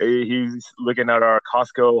he's looking at our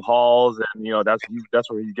Costco hauls, and that's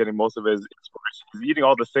where he's getting most of his inspiration. He's eating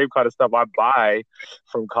all the same kind of stuff I buy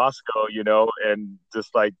from Costco, and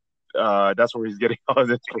just like that's where he's getting all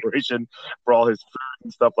his inspiration for all his food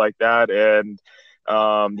and stuff like that. And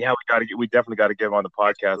yeah, we definitely got to get him on the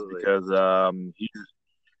podcast absolutely. because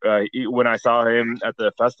when I saw him at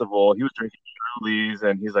the festival, he was drinking Trulies,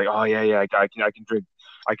 and he's like, "Oh yeah, yeah, I can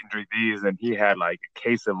drink these," and he had like a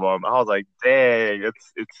case of them. I was like, "Dang,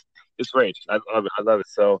 it's great. I love it. I love it."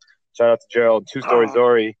 So shout out to Gerald, Two Story Oh,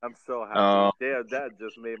 Zori. I'm so happy. Um, Damn, that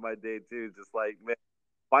just made my day too. Just like man,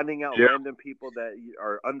 finding out yeah, random people that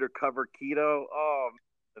are undercover keto. Oh,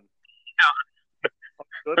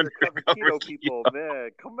 The undercover keto people, man,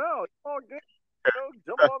 come out. It's all good.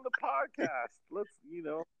 Jump on the podcast. Let's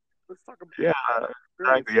talk about Yeah,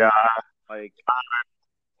 exactly. experiences. Yeah, Like,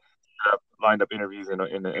 I have lined up interviews in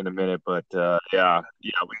a minute, but yeah,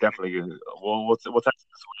 we definitely we'll text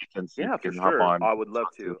this week and see if yeah, we for can hop sure. on I and would love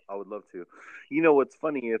talk to. to. I would love to. You know what's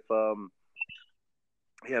funny if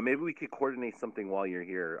yeah, maybe we could coordinate something while you're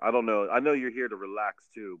here. I don't know. I know you're here to relax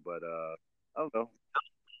too, but I don't know.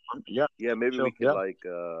 Yeah, Yeah, maybe we chill. could Yeah, like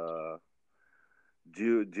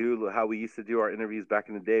do how we used to do our interviews back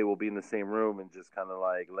in the day. We'll be in the same room and just kind of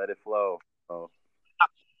like let it flow. Oh,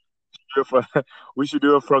 we should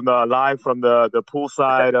do it from the live from the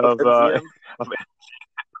poolside of MGM. of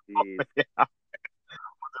Jeez.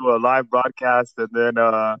 do a live broadcast and then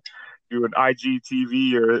do an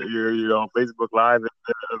IGTV or your Facebook Live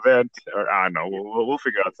event, or I don't know. We'll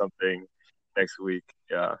figure out something next week.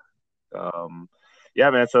 Yeah. Um, yeah,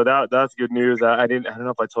 man. So that's good news. I don't know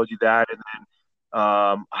if I told you that, and then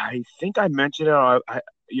I think I mentioned it.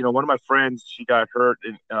 One of my friends, she got hurt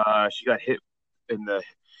and she got hit in the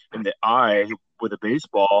eye with a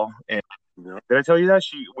baseball. And No, did I tell you that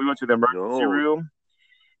we went to the emergency no. room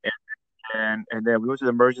and then we went to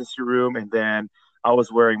the emergency room and then I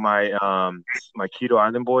was wearing my Keto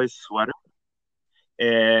Island Boys sweater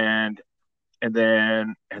and and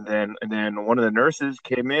then one of the nurses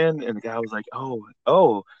came in and the guy was like,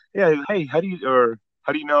 oh yeah, hey, how do you know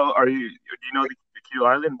do you know the Keto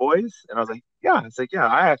Island Boys? And I was like, yeah. It's like,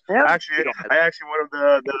 yeah, Yeah, actually I actually one of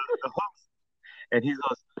the hosts. And he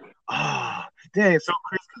goes, ah, dang, it's so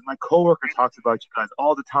crazy because my coworker talks about you guys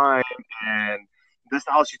all the time, and this is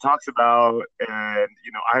all she talks about. And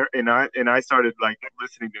I started like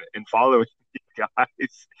listening to and following you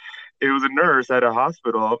guys. It was a nurse at a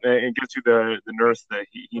hospital, and guess who the nurse that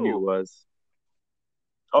he knew Ooh. was?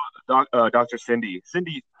 Oh, Dr. Cindy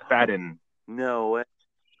Fadden. No way.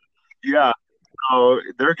 Yeah, so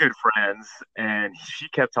they're good friends, and she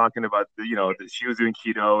kept talking about that she was doing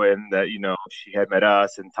keto and that she had met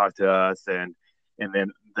us and talked to us, and then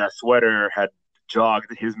that sweater had jogged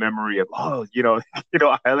his memory of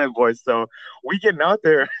Island Boys. So we getting out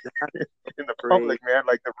there in the Great. public, man,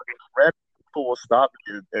 like the red people will stop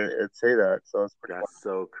and say that. So it's pretty That's funny.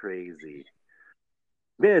 so crazy.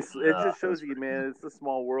 Man, it Yeah, just it shows was you, pretty man, cool. it's a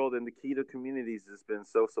small world, and the keto community's just been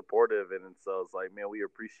so supportive, and so it's like, man, we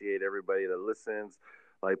appreciate everybody that listens,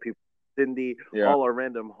 like people, Cindy, Yeah, all our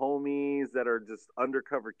random homies that are just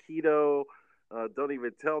undercover keto, don't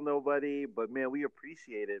even tell nobody, but man, we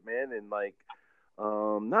appreciate it, man, and like,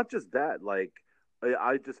 not just that, like,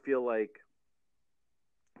 I just feel like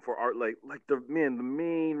for art like the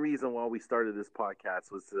main reason why we started this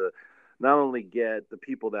podcast was to not only get the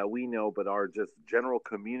people that we know but our just general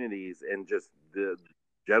communities and just the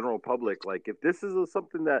general public, like if this is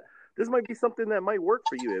something that this might be something that might work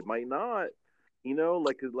for you, it might not,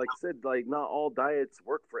 like I said, like not all diets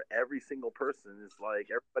work for every single person. It's like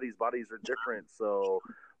everybody's bodies are different, so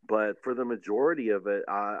but for the majority of it,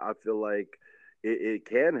 I feel like it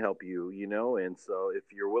can help you, and so if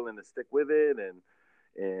you're willing to stick with it and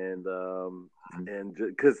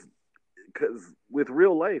because with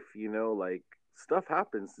real life, like stuff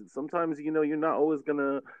happens. And sometimes you're not always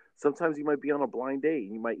gonna. Sometimes you might be on a blind date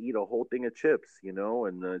and you might eat a whole thing of chips,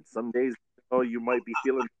 and some days you might be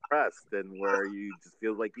feeling depressed and where you just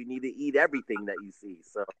feel like you need to eat everything that you see.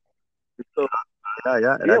 So yeah,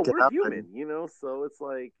 yeah, that can we're happen. human, so it's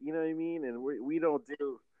like, you know what I mean, and we don't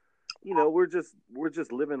do, we're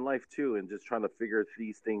just living life too and just trying to figure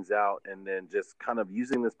these things out, and then just kind of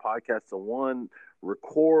using this podcast to one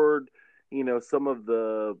record, some of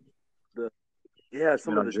the yeah,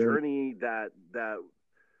 some In of our the journey. journey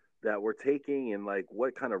that we're taking, and like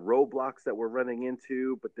what kind of roadblocks that we're running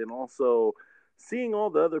into, but then also seeing all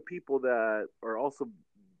the other people that are also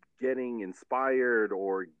getting inspired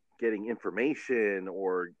or getting information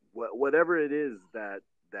or whatever it is that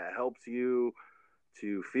helps you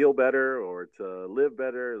to feel better or to live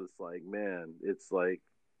better. It's like, man, it's like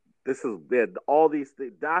this is, man, all these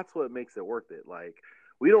things. That's what makes it worth it. Like,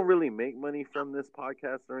 we don't really make money from this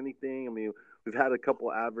podcast or anything. I mean, we've had a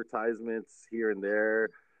couple advertisements here and there,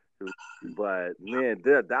 but man,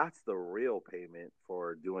 that's the real payment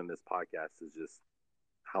for doing this podcast is just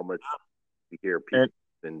how much we hear And people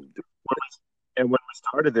and do. when we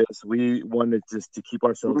started this, we wanted just to keep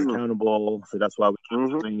ourselves Mm-hmm. accountable. So that's why we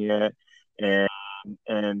Mm-hmm. kept doing it.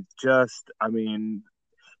 And just, I mean,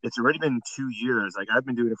 it's already been 2 years. Like I've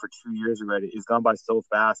been doing it for 2 years already. It's gone by so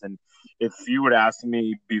fast. And if you would ask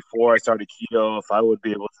me before I started keto if I would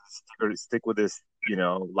be able to stick with this,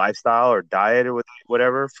 lifestyle or diet or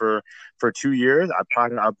whatever for 2 years, I'd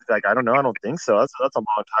be like, I don't know, I don't think so. That's a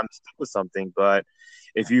long time to stick with something. But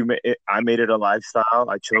if I made it a lifestyle,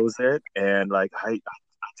 I chose it, and like I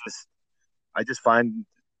just find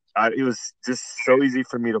it was just so easy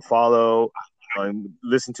for me to follow, and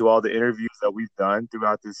listen to all the interviews that we've done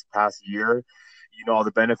throughout this past year. All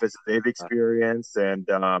the benefits that they've experienced, and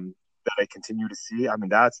that I continue to see. I mean,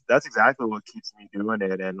 that's exactly what keeps me doing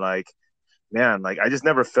it. And like, man, like I just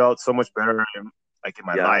never felt so much better in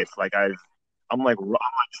my Yeah. life. Like I'm like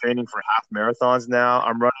training for half marathons now.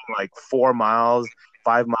 I'm running like 4 miles,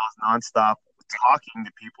 5 miles nonstop, talking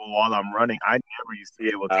to people while I'm running. I never used to be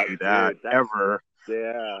able to Yeah, do that dude. That ever.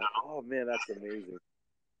 yeah. Oh man, that's amazing.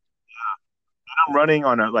 I'm running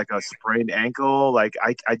on a sprained ankle. Like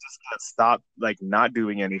I just can't stop like not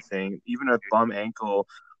doing anything. Even a bum ankle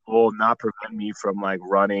will not prevent me from like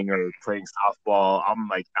running or playing softball. I'm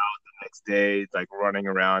like out the next day, like running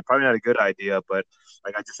around. Probably not a good idea, but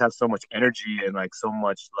like I just have so much energy and like so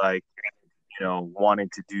much like wanting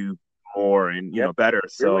to do more and Yeah. better.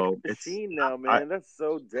 You're like So a it's machine now, I man. That's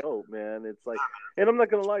so dope, man. It's like, and I'm not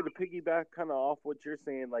gonna lie, to piggyback kind of off what you're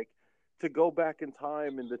saying, like to go back in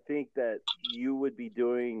time and to think that you would be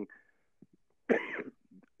doing,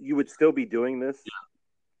 you would still be doing this.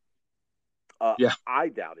 yeah, I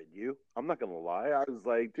doubted you. I'm not gonna lie. I was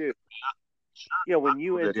like, dude, when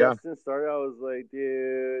you and yeah. Justin started, I was like,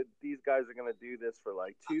 dude, these guys are gonna do this for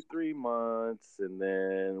like 2-3 months, and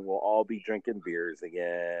then we'll all be drinking beers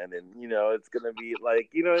again, and it's gonna be like,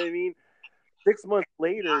 you know what I mean? 6 months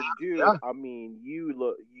later, dude, Yeah. I mean,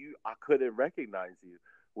 I couldn't recognize you,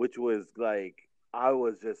 which was like, I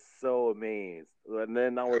was just so amazed. And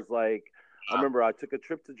then I was like, I remember I took a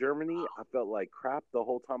trip to Germany. I felt like crap the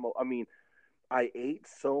whole time. I mean, I ate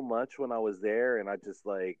so much when I was there, and I just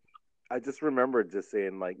remember just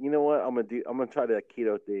saying like, you know what, I'm gonna try that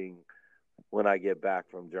keto thing when I get back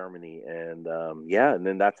from Germany, and yeah, and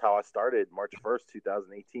then that's how I started March 1st,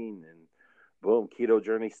 2018, and boom, keto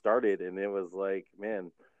journey started, and it was like,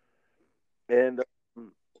 man, and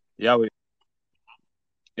Yeah,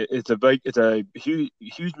 it's a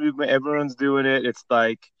huge movement. Everyone's doing it. It's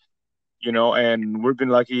like, and we've been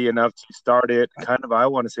lucky enough to start it kind of, I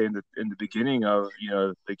want to say, in the beginning of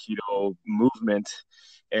the keto movement.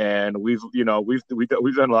 And we've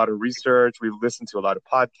done a lot of research. We've listened to a lot of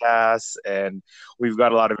podcasts, and we've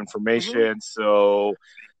got a lot of mhm. information. So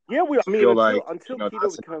Yeah, I I mean, feel like until keto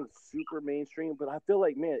that's becomes super mainstream, but I feel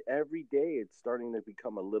like, man, every day it's starting to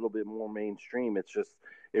become a little bit more mainstream. It's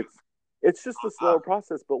it's just a slower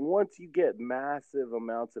process, but once you get massive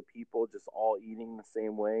amounts of people just all eating the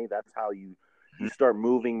same way, that's how you start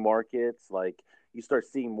moving markets. Like you start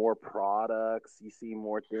seeing more products, you see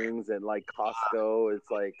more things, and like Costco,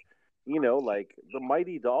 it's like, like the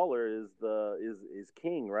mighty dollar is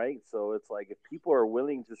king, right? So it's like if people are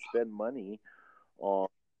willing to spend money on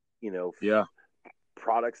yeah.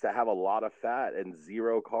 products that have a lot of fat and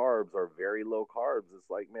zero carbs or very low carbs, it's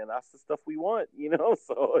like, man, that's the stuff we want.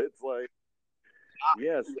 So it's like,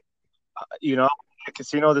 yes. you know, a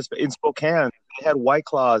casino this in Spokane, they had White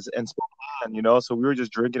Claws in Spokane, so we were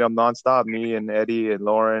just drinking them nonstop, me and Eddie and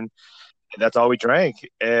Lauren. And that's all we drank.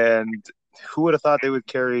 And who would have thought they would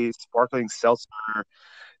carry sparkling seltzer,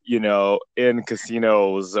 in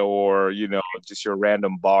casinos or, just your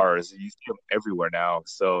random bars. You see them everywhere now.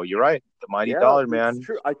 So you're right. The mighty Yeah, dollar, it's man.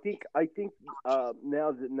 true. I think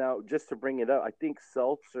now just to bring it up, I think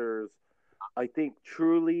seltzers, I think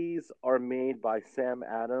Trulies are made by Sam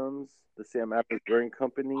Adams, the Sam Adams Brewing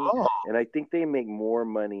Company, Oh, and I think they make more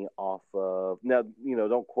money off of, now.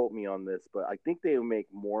 Don't quote me on this, but I think they make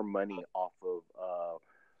more money off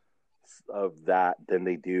of that than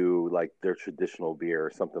they do like their traditional beer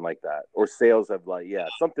or something like that, or sales of, like, yeah,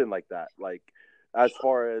 something like that. Like as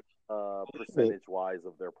far as percentage wise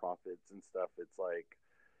of their profits and stuff, it's like,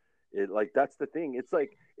 that's the thing. It's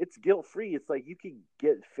like it's guilt free. It's like you could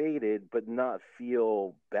get faded but not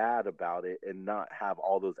feel bad about it and not have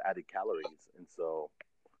all those added calories. And so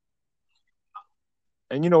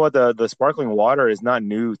and you know what? The sparkling water is not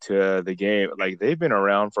new to the game. Like they've been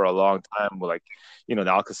around for a long time. With like, the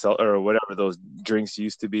Alka or whatever those drinks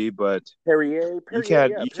used to be. But you Perrier,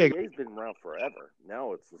 can't yeah, you can't Perrier's been around forever.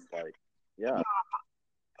 Now it's just like, yeah.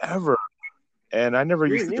 ever. And I never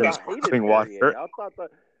Me used to neither. drink I hated sparkling Perrier. water. I thought that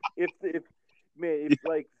if man, if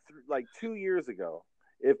like 2 years ago,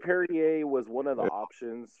 if Perrier was one of the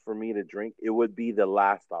options for me to drink, it would be the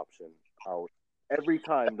last option. I would, every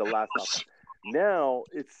time the last option. Now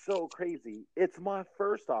it's so crazy. It's my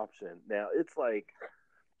first option. Now it's like,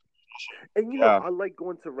 and Yeah. I like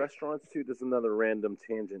going to restaurants too. There's another random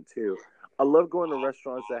tangent too. I love going to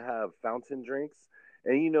restaurants that have fountain drinks.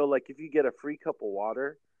 And like if you get a free cup of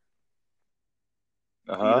water,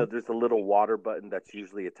 Uh huh. there's a little water button that's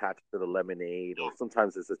usually attached to the lemonade, or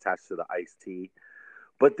sometimes it's attached to the iced tea.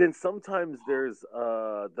 But then sometimes there's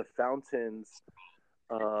the fountains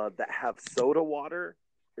that have soda water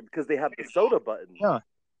because they have the soda button. Yeah.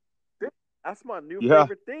 That's my new Yeah.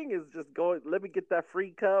 favorite thing is just going, let me get that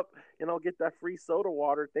free cup and I'll get that free soda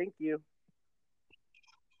water. Thank you.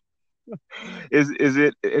 Is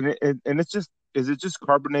it and it's just is it just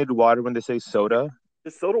carbonated water when they say soda?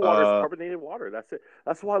 Just soda water is Uh, carbonated water. That's it.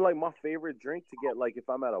 That's why like my favorite drink to get, like if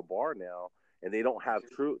I'm at a bar now and they don't have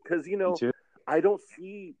true, because me too. I don't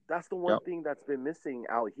see, that's the one Yep. thing that's been missing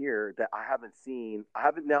out here that I haven't seen. I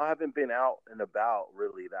haven't been out and about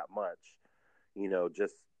really that much,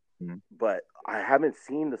 just, Mhm. but I haven't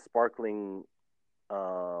seen the sparkling,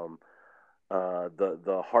 um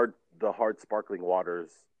the hard sparkling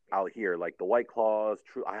waters out here, like the White Claws.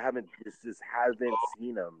 True, I haven't just haven't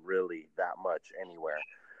seen them really that much anywhere.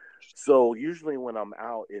 So usually when I'm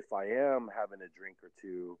out, if I am having a drink or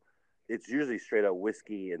two, it's usually straight up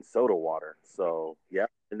whiskey and soda water. So yeah,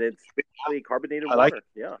 and it's basically carbonated I like water.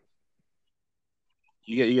 Yeah,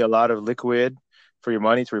 you get a lot of liquid for your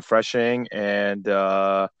money. It's refreshing and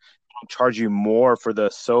charge you more for the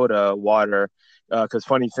soda water. Because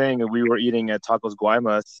funny thing, we were eating at Tacos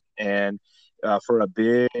Guaymas and for a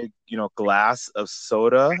big, glass of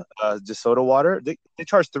soda, just soda water, they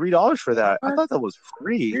charged $3 for that. I what, thought that was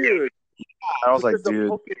free. dude? I was like, There's a dude,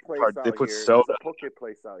 poke place they out put here. soda. There's a poke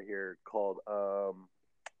place out here called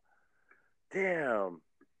damn.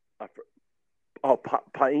 I Oh,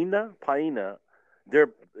 Paina. Their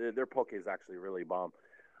their poke is actually really bomb.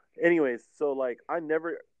 Anyways, so like I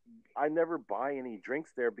never buy any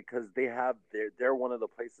drinks there because they're one of the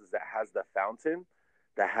places that has the fountain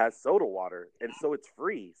that has soda water, and so it's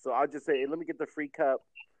free. So I just say, hey, let me get the free cup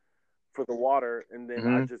for the water, and then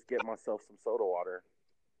I Hmm. just get myself some soda water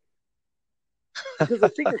because I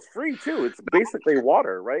think it's free too. It's basically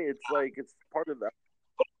water, right? It's like it's part of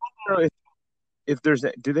that. If there's,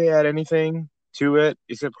 do they add anything to it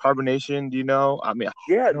except carbonation? Do you know? I mean,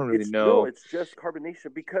 Yeah, I don't really it's no, know. it's just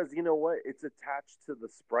carbonation because you know what? It's attached to the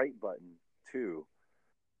Sprite button too.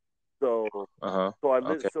 So Uh huh.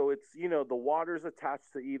 Okay. so it's the water's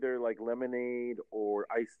attached to either like lemonade or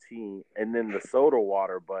iced tea, and then the soda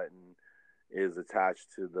water button is attached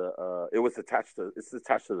to it's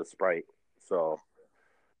attached to the Sprite. So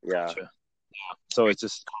yeah, Gotcha. So it's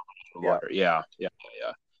just yeah, water. Yeah. Yeah. Yeah.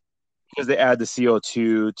 Yeah. Because they add the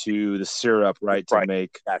CO2 to the syrup, the right, to Sprite.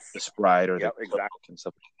 make Yes, the Sprite or the yep, exactly. Coke and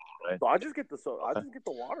stuff, right? So I Okay. just get the soda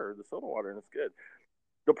water, and it's good.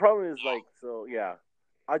 The problem is like, so yeah,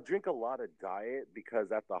 I drink a lot of diet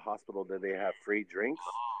because at the hospital that they have free drinks.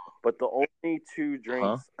 But the only two Uh huh.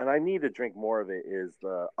 drinks, and I need to drink more of it, is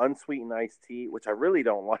the unsweetened iced tea, which I really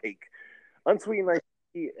don't like. Unsweetened iced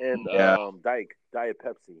tea and Yeah. diet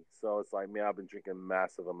Pepsi. So it's like, man, I've been drinking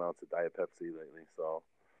massive amounts of diet Pepsi lately. So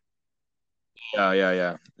Yeah. Yeah.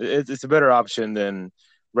 Yeah. It's a better option than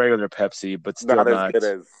regular Pepsi, but still not as not good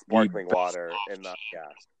as the sparkling best water, and yeah,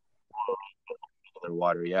 regular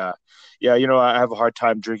water. Yeah. Yeah. I have a hard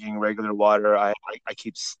time drinking regular water. I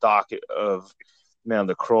keep stock of, man,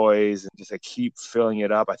 LaCroix and just I keep filling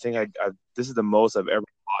it up. I think this is the most I've ever,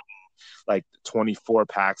 like 24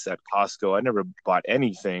 packs at Costco. I never bought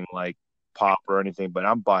anything like pop or anything, but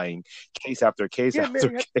I'm buying case after case yeah, after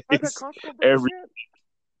man. Have you tried that case Costco brand every. yet?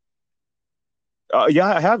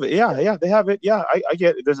 Yeah, I have it. Yeah, Yeah. yeah, they have it. Yeah, I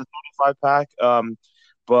get it. There's a 25 pack.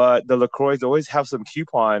 But the LaCroix always have some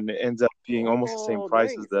coupon. It ends up being almost the same Oh,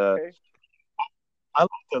 price as nice. the. Okay.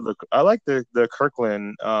 I like the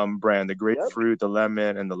Kirkland brand, the Yep. grapefruit, the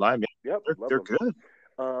lemon, and the lime. Yeah, Yep. Love they're them. good.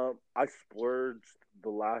 I splurged the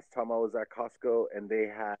last time I was at Costco, and they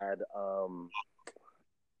had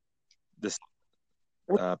This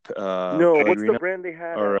what, no, what's the Pellegrino brand they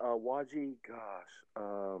had at or Waji? Gosh,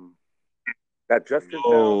 that Justin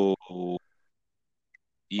found. oh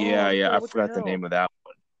yeah, Oh yeah, man, I what the forgot the name hell? of that.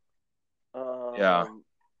 Yeah, Um,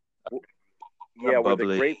 w- that yeah, where the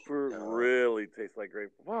bubbly. grapefruit Uh, really tastes like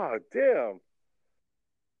grape. Wow, damn. Oh,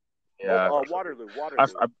 yeah, Waterloo, I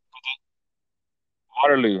Waterloo.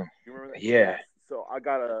 Waterloo. You remember that? Yeah, Yes. So I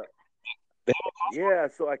got a yeah.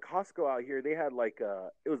 So at Costco out here, they had like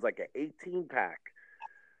it was like an 18 pack.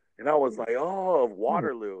 And I was like, oh,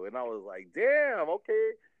 Waterloo. And I was like, damn,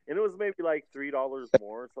 okay. And it was maybe like $3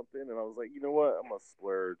 more or something. And I was like, you know what? I'm going to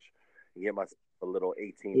splurge and get myself a little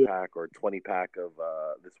 18 pack or 20 pack of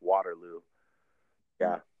this Waterloo.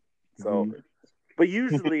 Yeah. So, Mhm. but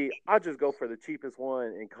usually I just go for the cheapest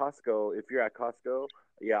one in Costco. If you're at Costco,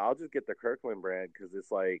 yeah, I'll just get the Kirkland brand because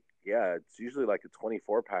it's like, yeah, it's usually like a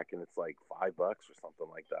 24 pack and it's like $5 or something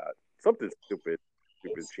like that. Something stupid,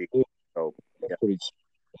 stupid It's, cheap. it's So, yeah. pretty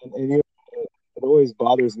cheap. And you know, it always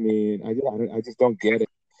bothers me. And I just don't get it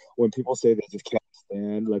when people say they just can't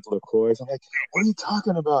stand like LaCroix. I'm like, what are you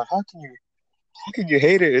talking about? How can you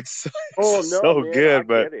hate it? Oh It's no, so man, I good,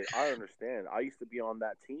 but get it. I understand. I used to be on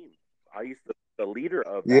that team. I used to be the leader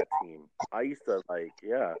of yeah, that team. I used to like,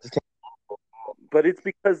 yeah. I just But it's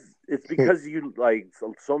because you like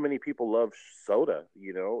so many people love soda,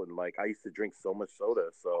 you know, and like I used to drink so much soda,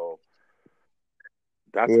 so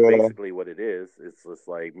that's yeah, basically what it is. It's just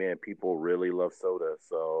like, man, people really love soda,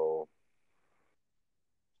 so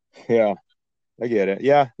yeah. I get it.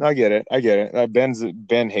 Yeah, I get it. I get it.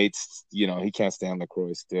 Ben hates, he can't stand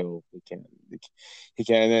LaCroix still. He can't.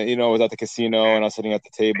 And then, I was at the casino and I was sitting at the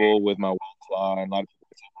table with my White Claw, and a lot of people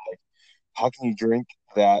say, like, how can you drink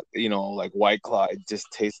that? Like White Claw, it just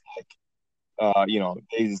tastes like,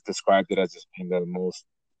 they just described it as just being the most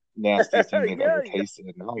nastiest thing they've yeah, ever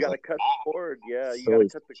tasted. And I you was gotta like, cut the cord. Yeah, you gotta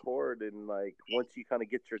so, cut the cord, and like once you kind of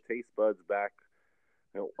get your taste buds back,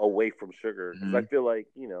 away from sugar, because I mhm. feel like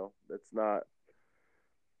that's not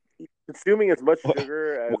consuming as much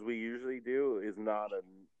sugar as we usually do is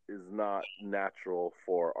not natural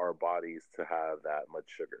for our bodies to have that much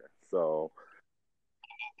sugar. So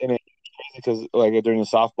And it's crazy because like during the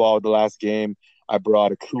softball, the last game, I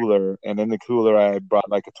brought a cooler, and in the cooler I brought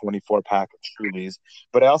like a 24 pack of Trulies.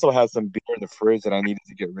 But I also had some beer in the fridge that I needed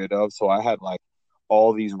to get rid of, so I had like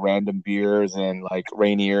all these random beers and like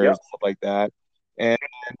Rainiers yep, stuff like that. And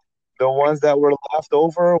the ones that were left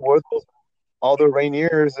over were all the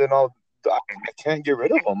Rainiers and all. I can't get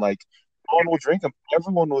rid of them. Like no one will drink them.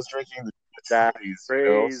 Everyone was drinking the that's Trulies.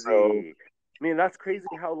 So crazy. I mean, that's crazy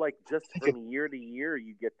how like just I think from year to year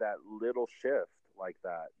you get that little shift like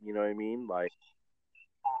that. You know what I mean? Like,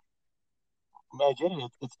 I get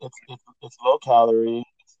it. It's low calorie,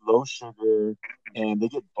 it's low sugar, and they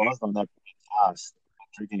get buzzed on that pretty fast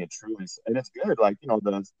drinking it truly. And it's good. Like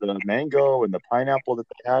the mango and the pineapple that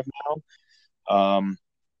they have now.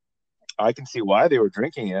 I can see why they were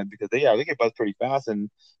drinking it because they get buzzed pretty fast,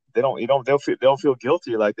 and they'll feel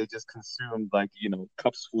guilty like they just consumed like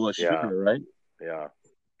cups full of yeah, sugar, right? yeah,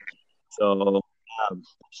 So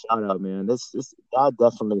shout out, man. This that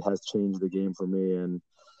definitely has changed the game for me, and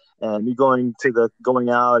me going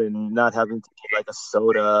out and not having to get like a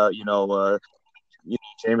soda,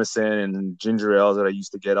 Jameson and ginger ales that I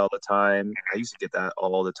used to get all the time. I used to get that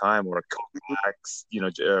all the time, or a Coke Max,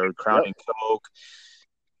 or Crown yep. and Coke.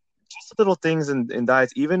 Just little things in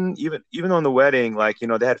diets. Even on the wedding, like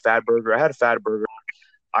they had fat burger. I had a fat burger.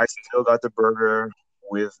 I still got the burger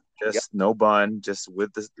with Yep. just no bun, just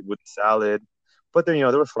with the salad. But then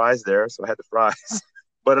there were fries there, so I had the fries.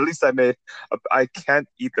 But at least I can't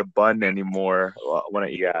eat the bun anymore when I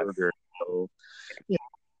eat the Yes. burger. So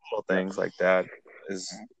little Yep. things like that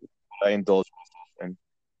is what I indulge in.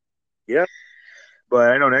 Yep.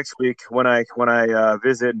 But I know next week when I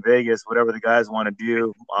visit Vegas, whatever the guys want to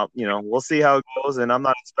do, we'll see how it goes. And I'm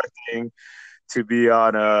not expecting to be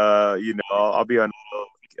on I'll be on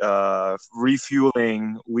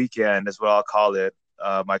refueling weekend is what I'll call it.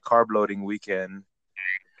 My carb loading weekend.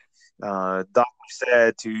 Doctor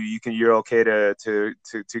said you're okay to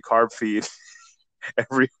carb feed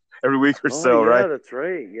every every week or Oh so, yeah, right? that's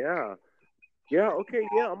right. Yeah. Yeah, okay,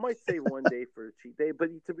 yeah, I might say one day for a cheat day, but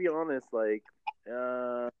to be honest, like,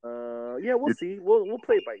 yeah, we'll You see. We'll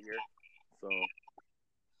play it by ear. So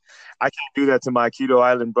I can't do that to my Keto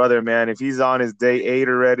Island brother, man. If he's on his day 8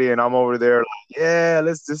 already and I'm over there, like, yeah,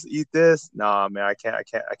 let's just eat this. Nah, man, I yeah,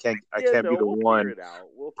 can't be no, the we'll figure one. it out.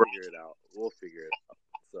 We'll figure it out. We'll figure it out.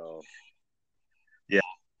 So Yeah,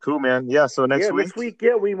 cool, man. Yeah, so yeah, next next week. week,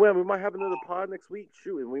 yeah, we might have another pod next week.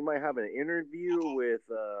 Shoot, and we might have an interview with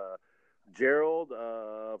Gerald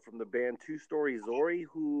from the band Two Story Zori,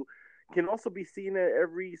 who can also be seen at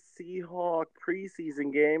every Seahawk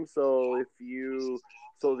preseason game. So if you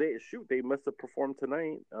so they must have performed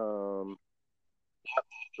tonight.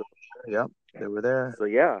 Yeah, they were there. So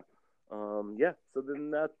yeah, yeah. So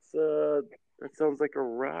then that sounds like a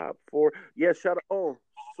wrap for yeah. Shout out. Oh,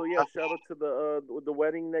 so yeah, shout out to the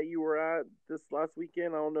wedding that you were at this last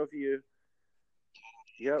weekend. I don't know if you.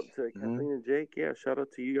 Yep, to Mhm. Kathleen and Jake. Yeah, shout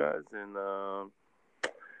out to you guys, and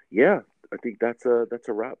yeah, I think that's a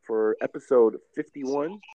wrap for episode 51.